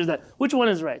 this commentary is that. Which one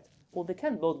is right? Well, they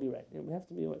can't both be right. We have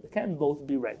to be right. They can't both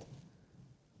be right.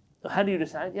 So how do you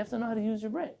decide? You have to know how to use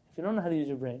your brain. If you don't know how to use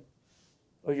your brain,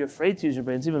 or you're afraid to use your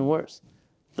brain, it's even worse.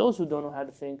 Those who don't know how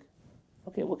to think,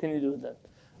 okay, what can you do with that?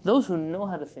 Those who know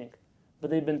how to think, but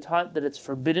they've been taught that it's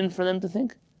forbidden for them to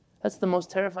think, that's the most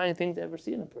terrifying thing to ever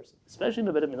see in a person, especially in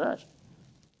the Beit Midrash,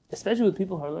 especially with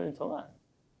people who are learning Torah.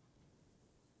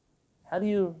 How do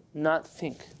you not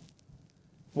think?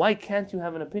 Why can't you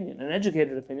have an opinion, an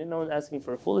educated opinion? No one's asking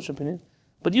for a foolish opinion,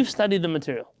 but you've studied the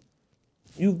material.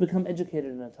 You've become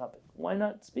educated in a topic. Why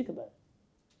not speak about it?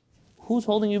 Who's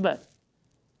holding you back?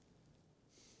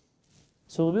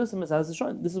 So Rabbi Yosef Masas is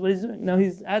showing. This is what he's doing. Now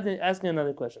he's asking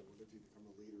another question. What if you become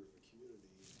a leader of a community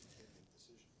and can't make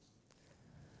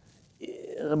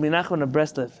decisions? Rabbi Nachman of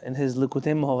Breslev, in his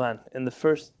Likutei Moharan, in the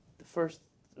first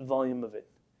volume of it,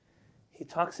 he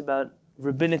talks about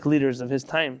rabbinic leaders of his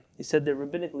time. He said they're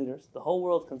rabbinic leaders. The whole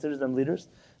world considers them leaders.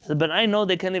 He said, but I know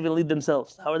they can't even lead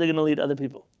themselves. How are they going to lead other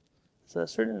people? It's a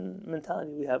certain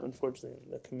mentality we have, unfortunately,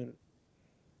 in the community.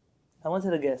 I once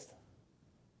had a guest.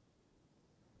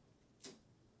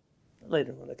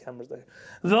 Later, when the camera's there.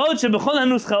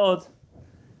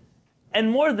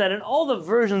 And more than that, in all the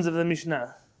versions of the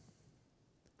Mishnah.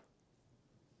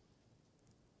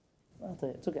 I'll tell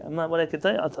you, it's okay. I'm not what I can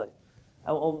tell you, I'll tell you.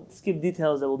 I'll skip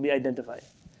details that will be identified.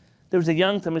 There was a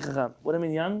young Talmid Chacham. What I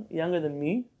mean young? Younger than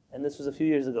me, and this was a few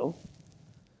years ago,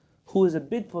 who is a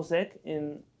big posek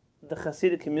in the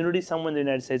Hasidic community somewhere in the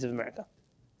United States of America.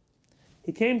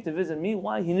 He came to visit me.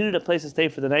 Why? He needed a place to stay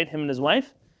for the night, him and his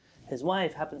wife. His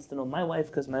wife happens to know my wife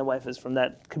because my wife is from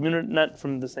that community, not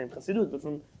from the same Hasidut, but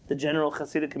from the general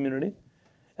Hasidic community.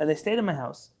 And they stayed in my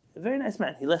house. A very nice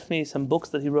man. He left me some books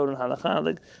that he wrote on halakha,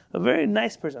 like a very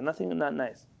nice person, nothing not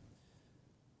nice.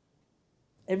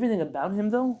 Everything about him,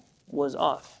 though, was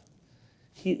off.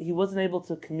 He wasn't able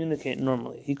to communicate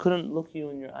normally. He couldn't look you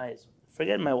in your eyes.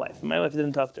 Forget my wife. My wife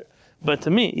didn't talk to her. But to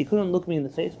me, he couldn't look me in the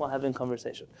face while having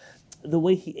conversation. The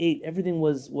way he ate, everything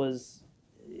was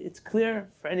it's clear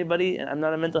for anybody, and I'm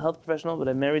not a mental health professional, but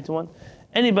I'm married to one.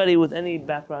 Anybody with any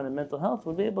background in mental health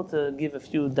would be able to give a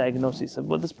few diagnoses of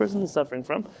what this person is suffering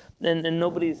from, and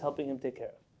nobody is helping him take care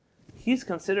of. He's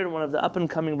considered one of the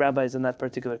up-and-coming rabbis in that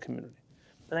particular community.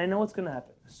 And I know what's going to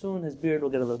happen. Soon his beard will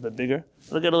get a little bit bigger,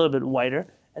 it'll get a little bit wider,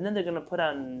 and then they're going to put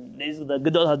on the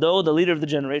Gadol Hador, the leader of the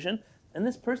generation, and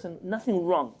this person, nothing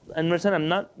wrong. And I'm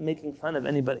not making fun of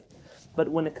anybody. But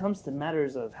when it comes to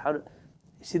matters of how to,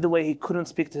 you see the way he couldn't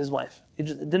speak to his wife. He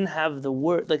just didn't have the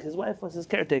word, like his wife was his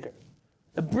caretaker.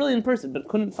 A brilliant person, but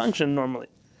couldn't function normally.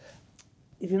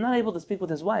 If you're not able to speak with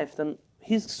his wife, then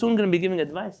he's soon going to be giving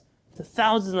advice to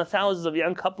thousands and thousands of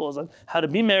young couples on how to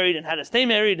be married and how to stay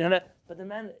married. But the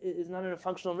man is not in a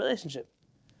functional relationship.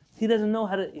 He doesn't know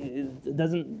how to, he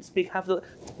doesn't speak half the,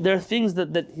 there are things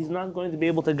that he's not going to be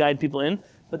able to guide people in,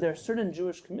 but there are certain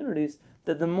Jewish communities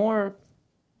that the more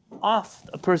off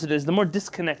a person is, the more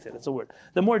disconnected, that's a word,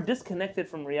 the more disconnected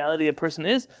from reality a person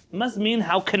is, must mean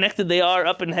how connected they are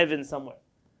up in heaven somewhere.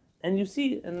 And you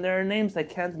see, and there are names I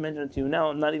can't mention to you now,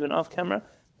 I'm not even off camera,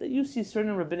 that you see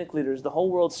certain rabbinic leaders, the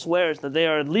whole world swears that they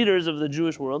are leaders of the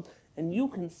Jewish world, and you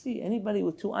can see, anybody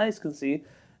with two eyes can see,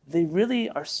 they really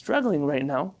are struggling right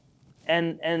now,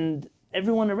 and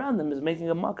everyone around them is making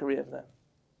a mockery of them.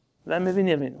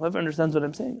 Whoever understands what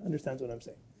I'm saying, understands what I'm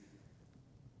saying.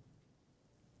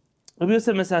 Rabbi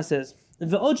Yosef Masas says,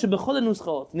 "Ve'od shebechol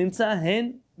hanuschaot nimtza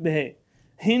hen behe,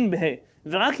 hin behe,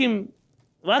 v'rak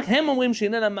hem omrim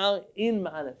she'inen amar in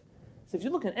ma'alef." So if you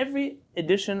look at every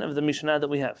edition of the Mishnah that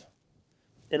we have,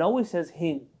 it always says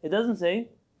hin. It doesn't say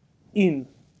in.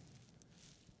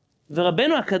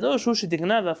 V'Rabbeinu HaKadosh hu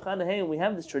shetikna v'afcha lehe, and we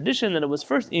have this tradition that it was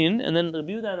first in, and then Rabbi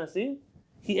Yehuda HaNasi,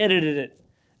 he edited it.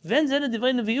 Ven zeh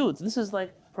divrei neviut. This is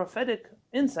like prophetic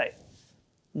insight.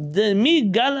 Who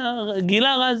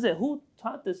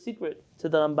taught the secret to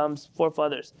the Rambam's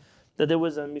forefathers? That there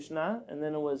was a Mishnah and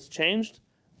then it was changed?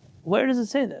 Where does it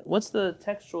say that? What's the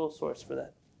textual source for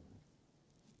that?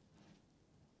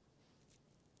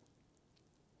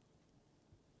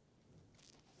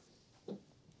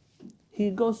 He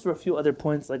goes through a few other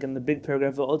points, like in the big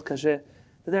paragraph of Od Kasher,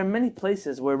 that there are many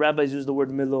places where rabbis use the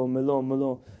word milo, milo,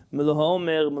 milo, milo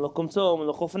haomer, milo komtzo,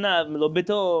 milo chofnav, milo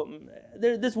beto.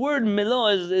 This word milo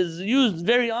is used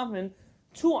very often,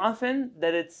 too often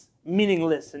that it's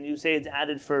meaningless, and you say it's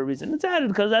added for a reason. It's added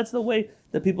because that's the way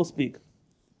that people speak.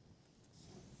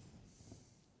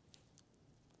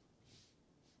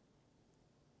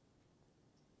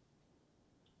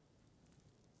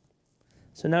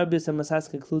 So now Rabbi Yosef Masas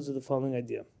concludes with the following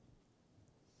idea.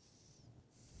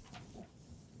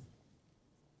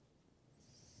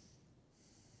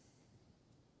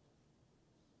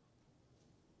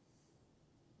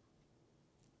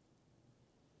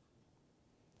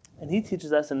 And he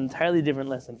teaches us an entirely different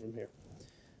lesson from here.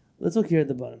 Let's look here at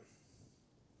the bottom.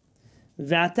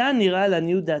 Ve'ata nira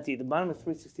laniut dati, the bottom of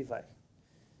 365.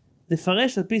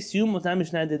 Defresh al pi siyum otam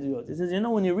mishnayot eduyot. It says,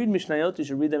 when you read Mishnayot, you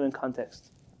should read them in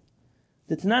context.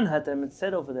 The Tanan Hatam, it's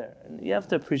said over there, and you have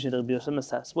to appreciate Rabbi Yosef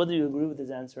Masas, whether you agree with his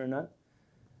answer or not.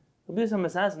 Rabbi Yosef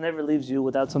Masas never leaves you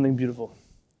without something beautiful.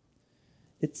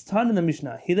 It's taught in the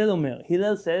Mishnah.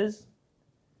 Hillel says,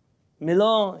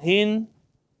 Milo hin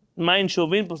mayin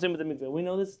shovin posem et mikveh. We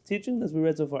know this teaching as we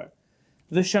read so far.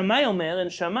 Shammai Omer,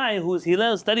 and Shammai, who is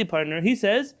Hillel's study partner, he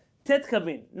says, Tet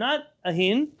kabin, not a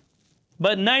hin,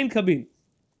 but 9 kabin.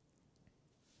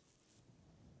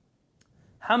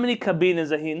 How many kabin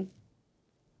is a hin?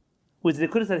 Which they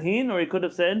could have said hin, or he could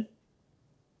have said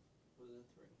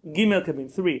gimel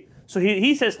kabin, 3. So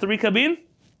he says 3 kabin.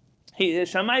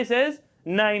 Shammai says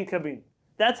 9 kabin.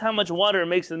 That's how much water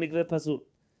makes the mikveh pasul.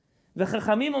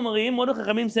 V'chachamim omerim, what do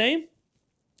chachamim say?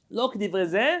 Lo k'divrei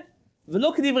zeh,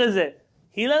 v'lo k'divrei zeh.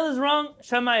 Hillel is wrong,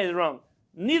 Shammai is wrong.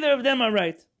 Neither of them are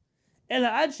right. El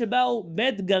ha'ad sheba'u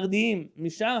bet gardiim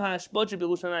mishar ha'ashpot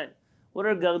sheb'Yerushalayim. What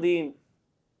are gardiim?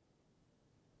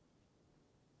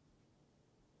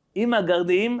 Ima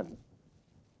gardiim.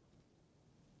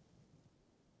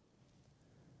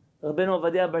 Rabbeinu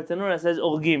Ovadia Bartanura says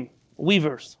orgim,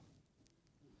 weavers,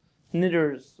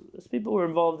 knitters, those people who are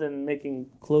involved in making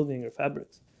clothing or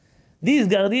fabrics. These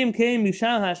gardim came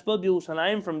Mishar Hashpot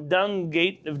Yerushalayim, from Dung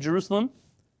Gate of Jerusalem.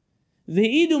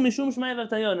 Ve'idu mishum Shmai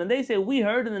v'Avtalion, and they say, we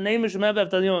heard in the name of Shmai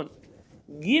v'Avtalion.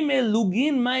 Gimel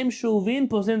lugin ma'im shuvin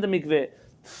posel the mikveh.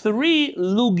 3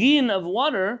 lugin of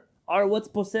water are what's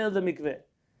posel the mikveh.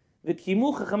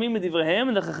 V'kimu chachamim medivrehem,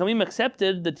 and the chachamim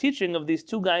accepted the teaching of these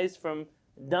 2 guys from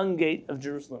Dung Gate of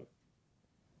Jerusalem.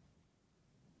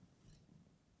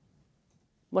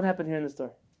 What happened here in the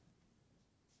story?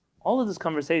 All of this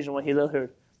conversation, what Hillel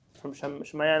heard from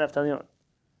Shemaiah and Avtalion.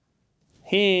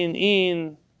 Hin,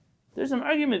 in. There's an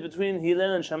argument between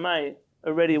Hillel and Shammai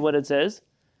already, what it says.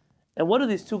 And what do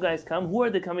these 2 guys come? Who are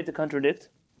they coming to contradict?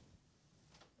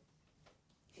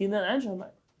 Hillel and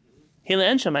Shammai. Hillel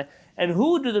and Shammai. And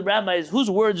whose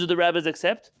words do the rabbis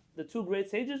accept? The 2 great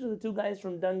sages or the 2 guys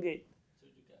from Dung Gate?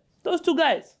 Those 2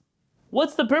 guys.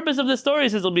 What's the purpose of the story,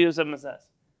 says Rabbi Yosef Masas?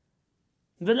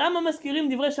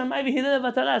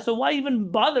 So why even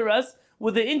bother us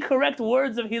with the incorrect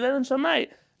words of Hillel and Shammai?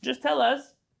 Just tell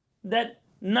us that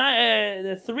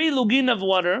the 3 lugin of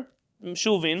water,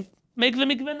 shuvin, make the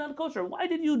mikveh not kosher. Why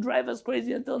did you drive us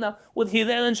crazy until now with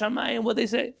Hillel and Shammai and what they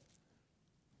say?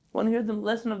 Want to hear the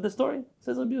lesson of the story?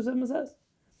 Says Rabbi Yosef Masas.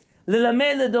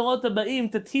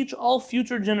 To teach all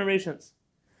future generations.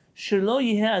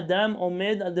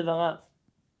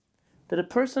 That a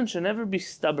person should never be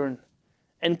stubborn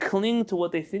and cling to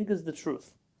what they think is the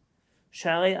truth.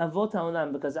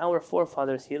 Because our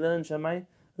forefathers, Hillel and Shammai,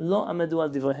 lo amedu al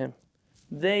divrehem.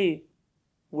 They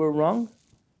were wrong,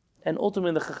 and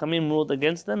ultimately the Chachamim ruled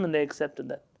against them, and they accepted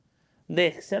that. They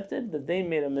accepted that they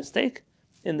made a mistake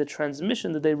in the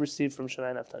transmission that they received from Shammai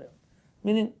and Avtalion.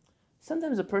 Meaning,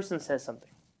 sometimes a person says something.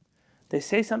 They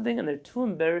say something and they're too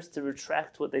embarrassed to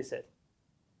retract what they said.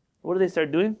 What do they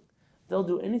start doing? They'll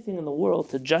do anything in the world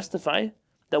to justify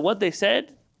that what they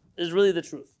said is really the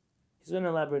truth. He's going to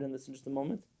elaborate on this in just a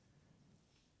moment.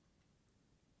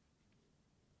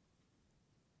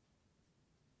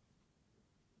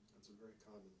 That's a very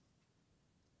common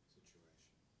situation.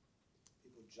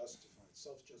 People justify,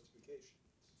 self-justification.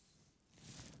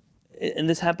 And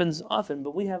this happens often,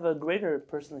 but we have a greater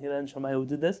person, Hillel and Shammai, who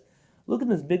did this. Look at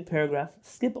this big paragraph.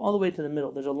 Skip all the way to the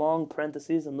middle. There's a long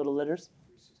parentheses and little letters.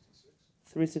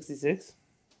 366.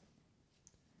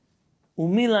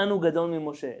 Umi lanu gadol mi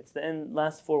Moshe. It's the end,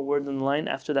 last four words in the line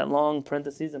after that long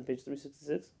parentheses on page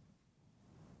 366.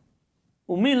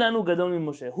 Umi lanu gadol mi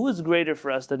Moshe. Who is greater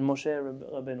for us than Moshe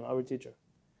Rabbeinu, our teacher?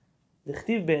 The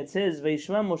Chtiv Beit says,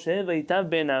 Vayishma Moshe vayitav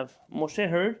be'enav. Moshe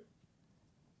heard,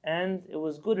 and it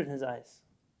was good in his eyes.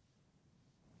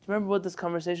 Do you remember what this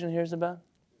conversation here is about?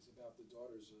 It's about the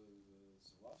daughters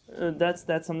of Zelaph.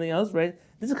 That's something else, right?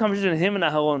 This is a conversation of him and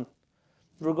Aharon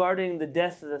regarding the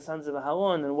death of the sons of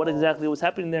Aharon and what exactly was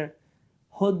happening there.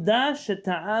 Hoda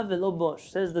sheta'a velo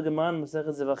bosh, says the Gemara in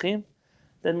Masechet Zevachim,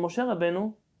 that Moshe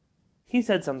Rabbeinu, he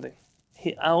said something.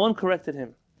 Aharon corrected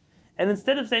him. And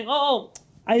instead of saying,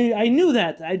 I knew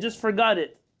that, I just forgot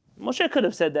it. Moshe could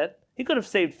have said that. He could have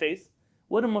saved face.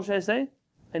 What did Moshe say?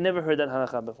 I never heard that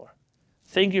halakha before.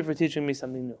 Thank you for teaching me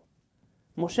something new.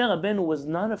 Moshe Rabbeinu was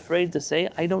not afraid to say,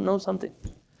 I don't know something.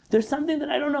 There's something that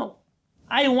I don't know.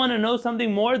 I want to know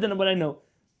something more than what I know.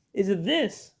 Is it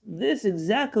this? This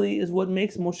exactly is what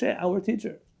makes Moshe our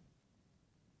teacher.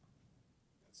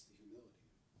 That's the humility.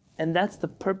 And that's the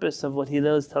purpose of what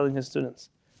Hillel is telling his students.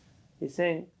 He's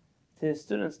saying to his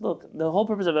students, look, the whole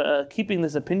purpose of keeping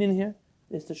this opinion here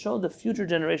is to show the future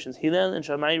generations. Hillel and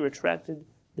Shammai retracted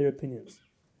their opinions.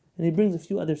 And he brings a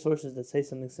few other sources that say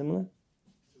something similar.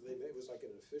 So it was like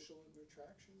an official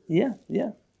retraction?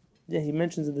 Yeah, he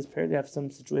mentions in this paragraph some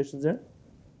situations there.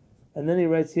 And then he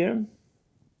writes here,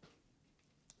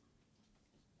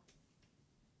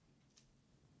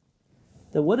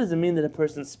 that what does it mean that a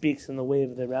person speaks in the way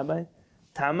of the rabbi?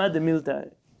 Ta'ama de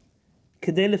milta.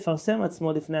 כדי לפרסם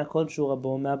עצמו לפני הכל שהוא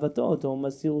רבו, מאהבתו אותו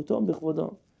ומסירותו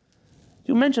בכבודו.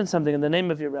 You mention something in the name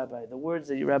of your rabbi, the words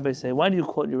that your rabbi say. Why do you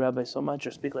quote your rabbi so much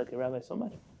or speak like your rabbi so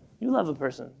much? You love a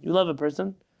person. You love a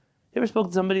person. You ever spoke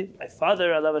to somebody? My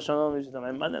father, Allah Shalom,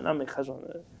 my mother,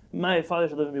 my father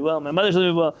should live and be well, my mother should live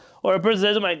and be well. Or a person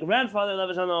says, my grandfather,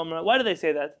 Allah Shalom. Why do they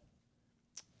say that?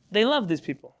 They love these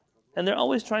people. And they're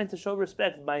always trying to show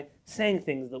respect by saying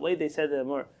things the way they said them.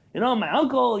 Or, my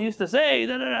uncle used to say,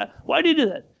 da, da, da. Why do you do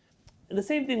that? And the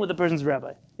same thing with the person's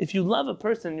rabbi. If you love a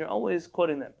person, you're always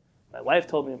quoting them. My wife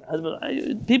told me, my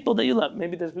husband, people that you love.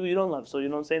 Maybe there's people you don't love, so you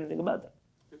don't say anything about them.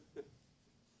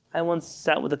 I once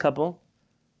sat with a couple,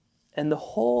 and the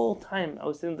whole time I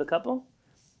was sitting with the couple,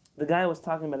 the guy was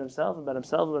talking about himself.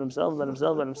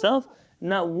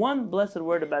 Not one blessed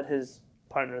word about his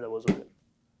partner that was with him.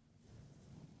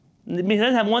 He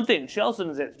doesn't have one thing. She also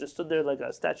didn't say it. She just stood there like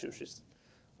a statue.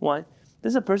 Why?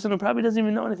 This is a person who probably doesn't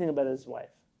even know anything about his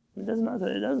wife. He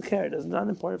doesn't care. It's not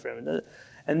important for him.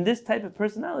 And this type of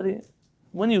personality,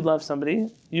 when you love somebody,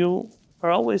 you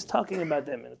are always talking about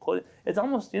them. It's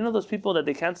almost, those people that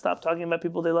they can't stop talking about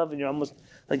people they love, and you're almost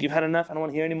like, you've had enough. I don't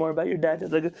want to hear any more about your dad.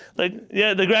 It's the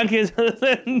grandkids.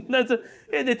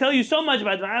 They tell you so much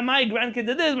about my grandkid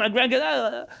did this, my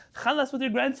grandkid. Chalas with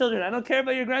your grandchildren. I don't care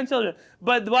about your grandchildren.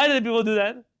 But why do the people do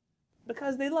that?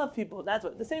 Because they love people. That's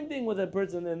what. The same thing with a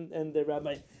person and the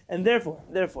rabbi. And therefore,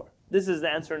 this is the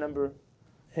answer number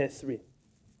 3.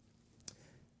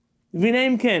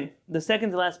 V'neim ken, the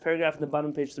second to last paragraph in the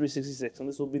bottom page 366, and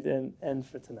this will be the end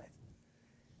for tonight.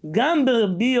 Gam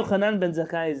Rabbi Yochanan ben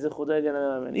Zakkai zechudai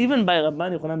gan, even by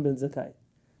Rabban Yochanan ben Zakkai,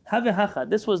 have hacha.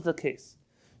 This was the case.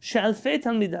 She'alfei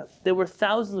talmidav, there were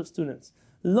thousands of students.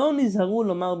 Lo nizharu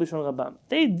lomar b'shon rabbam.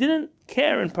 They didn't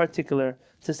care in particular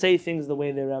to say things the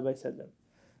way their rabbi said them.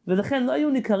 V'lechen lo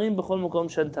hayu nikarim b'chol makom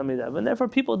shen talmidav, and therefore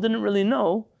people didn't really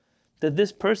know that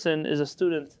this person is a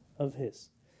student of his.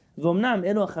 But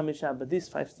these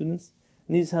 5 students,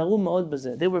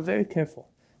 they were very careful.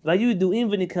 And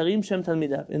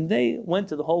they went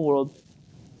to the whole world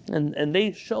and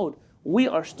they showed, we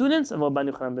are students of Rabban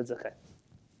Yochanan ben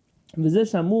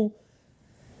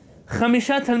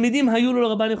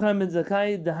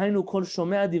Zakkai.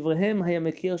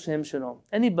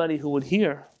 Anybody who would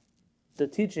hear the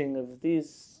teaching of these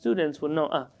students would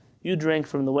know, you drank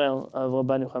from the well of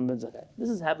Rabban Yochanan ben Zakkai. This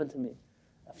has happened to me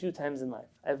a few times in life.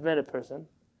 I've met a person.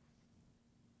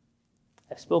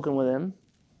 I've spoken with him.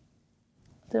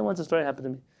 I'll tell you once a story happened to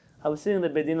me. I was sitting in the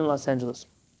Bedin in Los Angeles.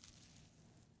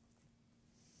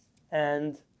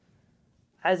 And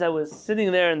as I was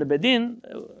sitting there in the Bedin,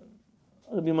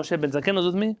 Rabbi Moshe ben Zaken was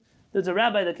with me. There's a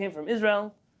rabbi that came from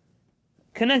Israel,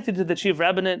 connected to the chief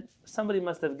rabbinate. Somebody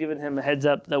must have given him a heads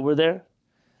up that we're there.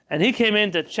 And he came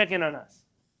in to check in on us.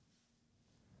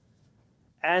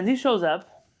 And he shows up,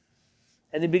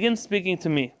 and he begins speaking to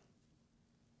me.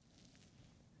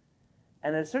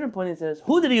 And at a certain point he says,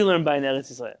 who did he learn by in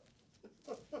Eretz Yisrael?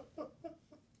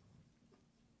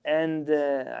 And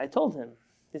I told him.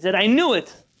 He said, I knew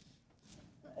it.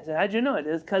 I said, how'd you know it?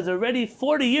 It's because already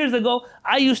 40 years ago,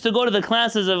 I used to go to the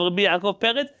classes of Rabbi Yaakov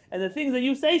Peretz, and the things that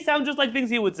you say sound just like things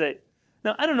he would say.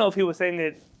 Now, I don't know if he was saying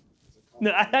it.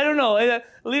 No, I don't know.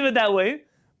 Leave it that way.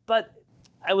 But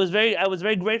I was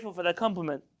very grateful for that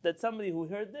compliment. That somebody who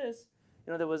heard this,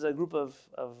 there was a group of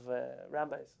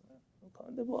rabbis.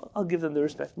 I'll give them the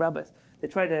respect. Rabbis. They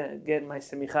tried to get my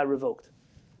semicha revoked.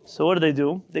 So what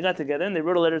do? They got together and they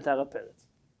wrote a letter to Harav Peretz.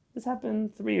 This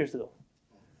happened 3 years ago.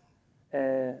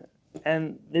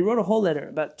 And they wrote a whole letter,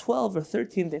 about 12 or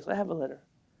 13 things. I have a letter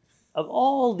of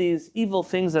all these evil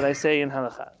things that I say in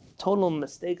halakha, total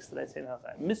mistakes that I say in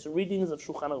halakha, misreadings of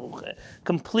Shulchan Aruch,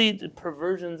 complete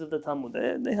perversions of the Talmud.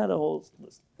 They had a whole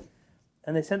list.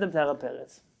 And they sent them to Harav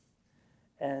Peretz.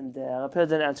 And Harav Peretz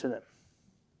didn't answer them.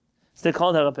 So they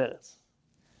called Harav Peretz.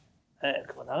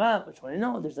 Kvod Harav, which one you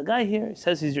know? There's a guy here. He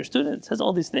says he's your student. Says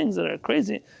all these things that are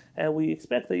crazy, and we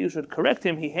expect that you should correct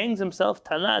him. He hangs himself.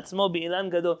 Tala atzmo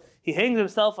bi'ilan gadol. He hangs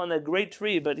himself on a great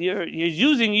tree, but he's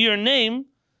using your name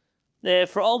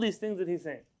for all these things that he's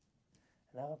saying.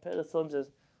 And Harav Peretz told him,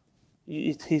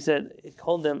 he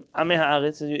called them Amei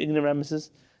Haaretz, you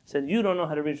ignoramuses. Said, you don't know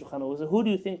how to read Shulchan Aruch. Who do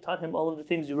you think taught him all of the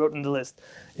things you wrote in the list?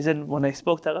 He said, when I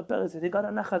spoke to Harav Peretz, he got a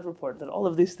nachat report that all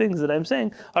of these things that I'm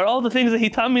saying are all the things that he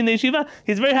taught me in the yeshiva.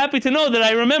 He's very happy to know that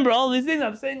I remember all these things.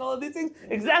 I'm saying all of these things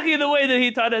exactly the way that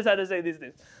he taught us how to say these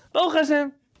things. Baruch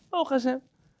Hashem, Baruch Hashem.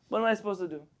 What am I supposed to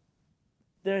do?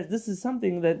 This is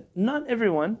something that not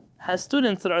everyone has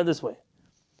students that are this way.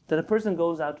 That a person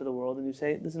goes out to the world and you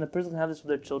say, listen, a person can have this with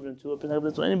their children too, a person can have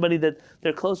this with anybody that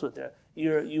they're close with there.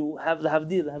 You have the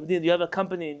Havdil, you have a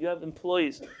company, you have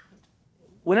employees.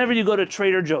 Whenever you go to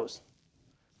Trader Joe's,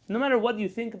 no matter what you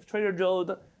think of Trader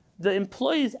Joe, the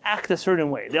employees act a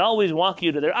certain way. They always walk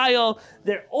you to their aisle.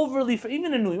 They're overly,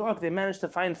 even in New York, they managed to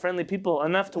find friendly people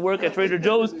enough to work at Trader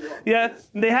Joe's. Yeah,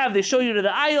 they show you to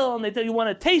the aisle and they tell you want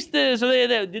to taste this. Or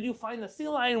did you find a sea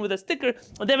lion with a sticker?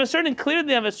 They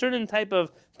have a certain type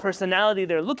of personality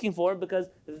they're looking for because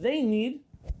they need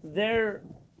their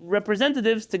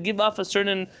representatives to give off a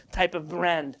certain type of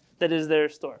brand that is their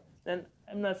store. And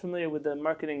I'm not familiar with the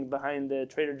marketing behind the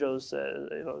Trader Joe's,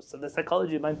 so the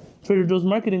psychology behind Trader Joe's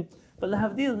marketing. But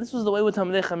lahavdil, this was the way with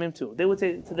Talmidei Chachamim too. They would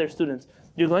say to their students,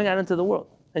 you're going out into the world,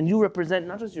 and you represent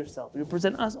not just yourself, you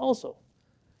represent us also.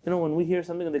 When we hear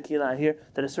something in the Kehillah, I hear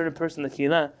that a certain person in the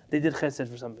Kehillah, they did chesed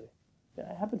for somebody.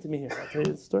 Yeah, it happened to me here. I'll tell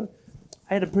you the story.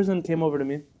 I had a person came over to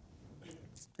me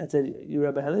and said, you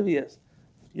Rabbi Halevi? Yes.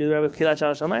 You're the Rabbi of Kehillat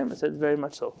Sha'ar Shamayim? I said, very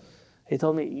much so. He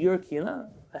told me, your Kehillah,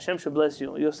 Hashem should bless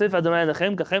you. Yosef Adonai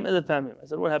Lechem Kachem Elef Pamim. I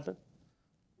said, what happened?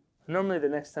 Normally the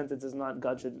next sentence is not,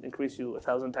 God should increase you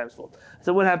 1,000 times fold. I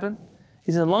said, what happened?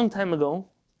 He said, a long time ago,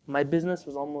 my business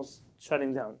was almost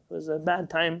shutting down. It was a bad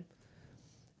time.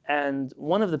 And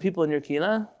one of the people in your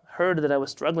Kehillah heard that I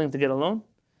was struggling to get a loan,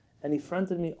 and he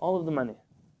fronted me all of the money.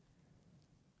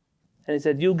 And he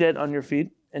said, you get on your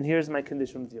feet, and here's my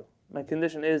condition with you. My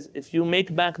condition is, if you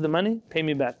make back the money, pay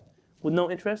me back. With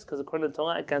no interest, because according to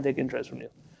Torah, I can't take interest from you.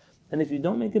 And if you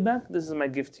don't make it back, this is my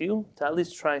gift to you, to at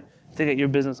least try to get your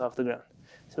business off the ground.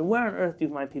 He said, where on earth do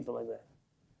you find people like that?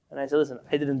 And I said, listen,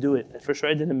 I didn't do it. For sure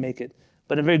I didn't make it.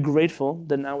 But I'm very grateful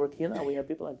that now we're Kehillah, we have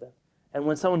people like that. And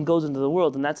when someone goes into the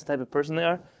world, and that's the type of person they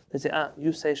are, they say,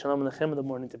 you say Shalom Aleichem in the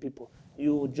morning to people.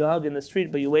 You jog in the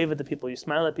street, but you wave at the people. You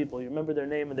smile at people. You remember their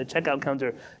name at the checkout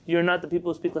counter. You're not the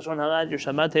people who speak Lashon Hara at your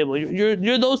Shabbat table.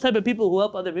 You're those type of people who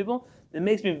help other people. It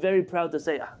makes me very proud to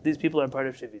say, these people are part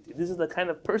of Shiviti. This is the kind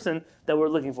of person that we're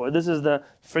looking for. This is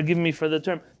forgive me for the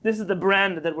term, this is the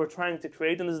brand that we're trying to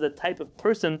create, and this is the type of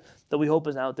person that we hope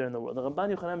is out there in the world. The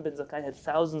Rabban Yochanan ben Zakkai had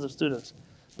thousands of students.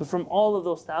 But from all of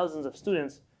those thousands of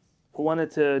students who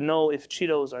wanted to know if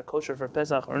Cheetos are kosher for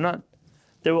Pesach or not,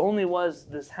 there only was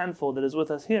this handful that is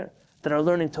with us here that are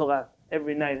learning Torah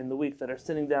every night in the week, that are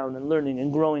sitting down and learning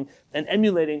and growing and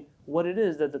emulating what it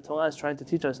is that the Torah is trying to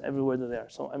teach us everywhere that they are.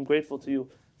 So I'm grateful to you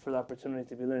for the opportunity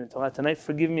to be learning Torah tonight.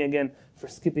 Forgive me again for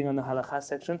skipping on the halakha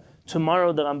section.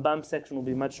 Tomorrow the Rambam section will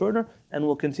be much shorter, and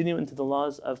we'll continue into the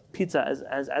laws of pizza,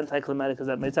 as anticlimactic as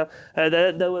that may sound.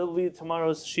 That will be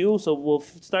tomorrow's shiur. So we'll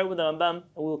start with the Rambam and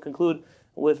we'll conclude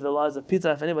with the laws of pizza.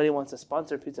 If anybody wants to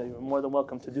sponsor pizza, you're more than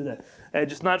welcome to do that.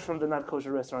 Just not from the not kosher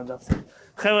restaurant outside.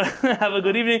 Have a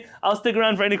good evening. I'll stick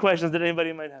around for any questions that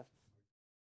anybody might have.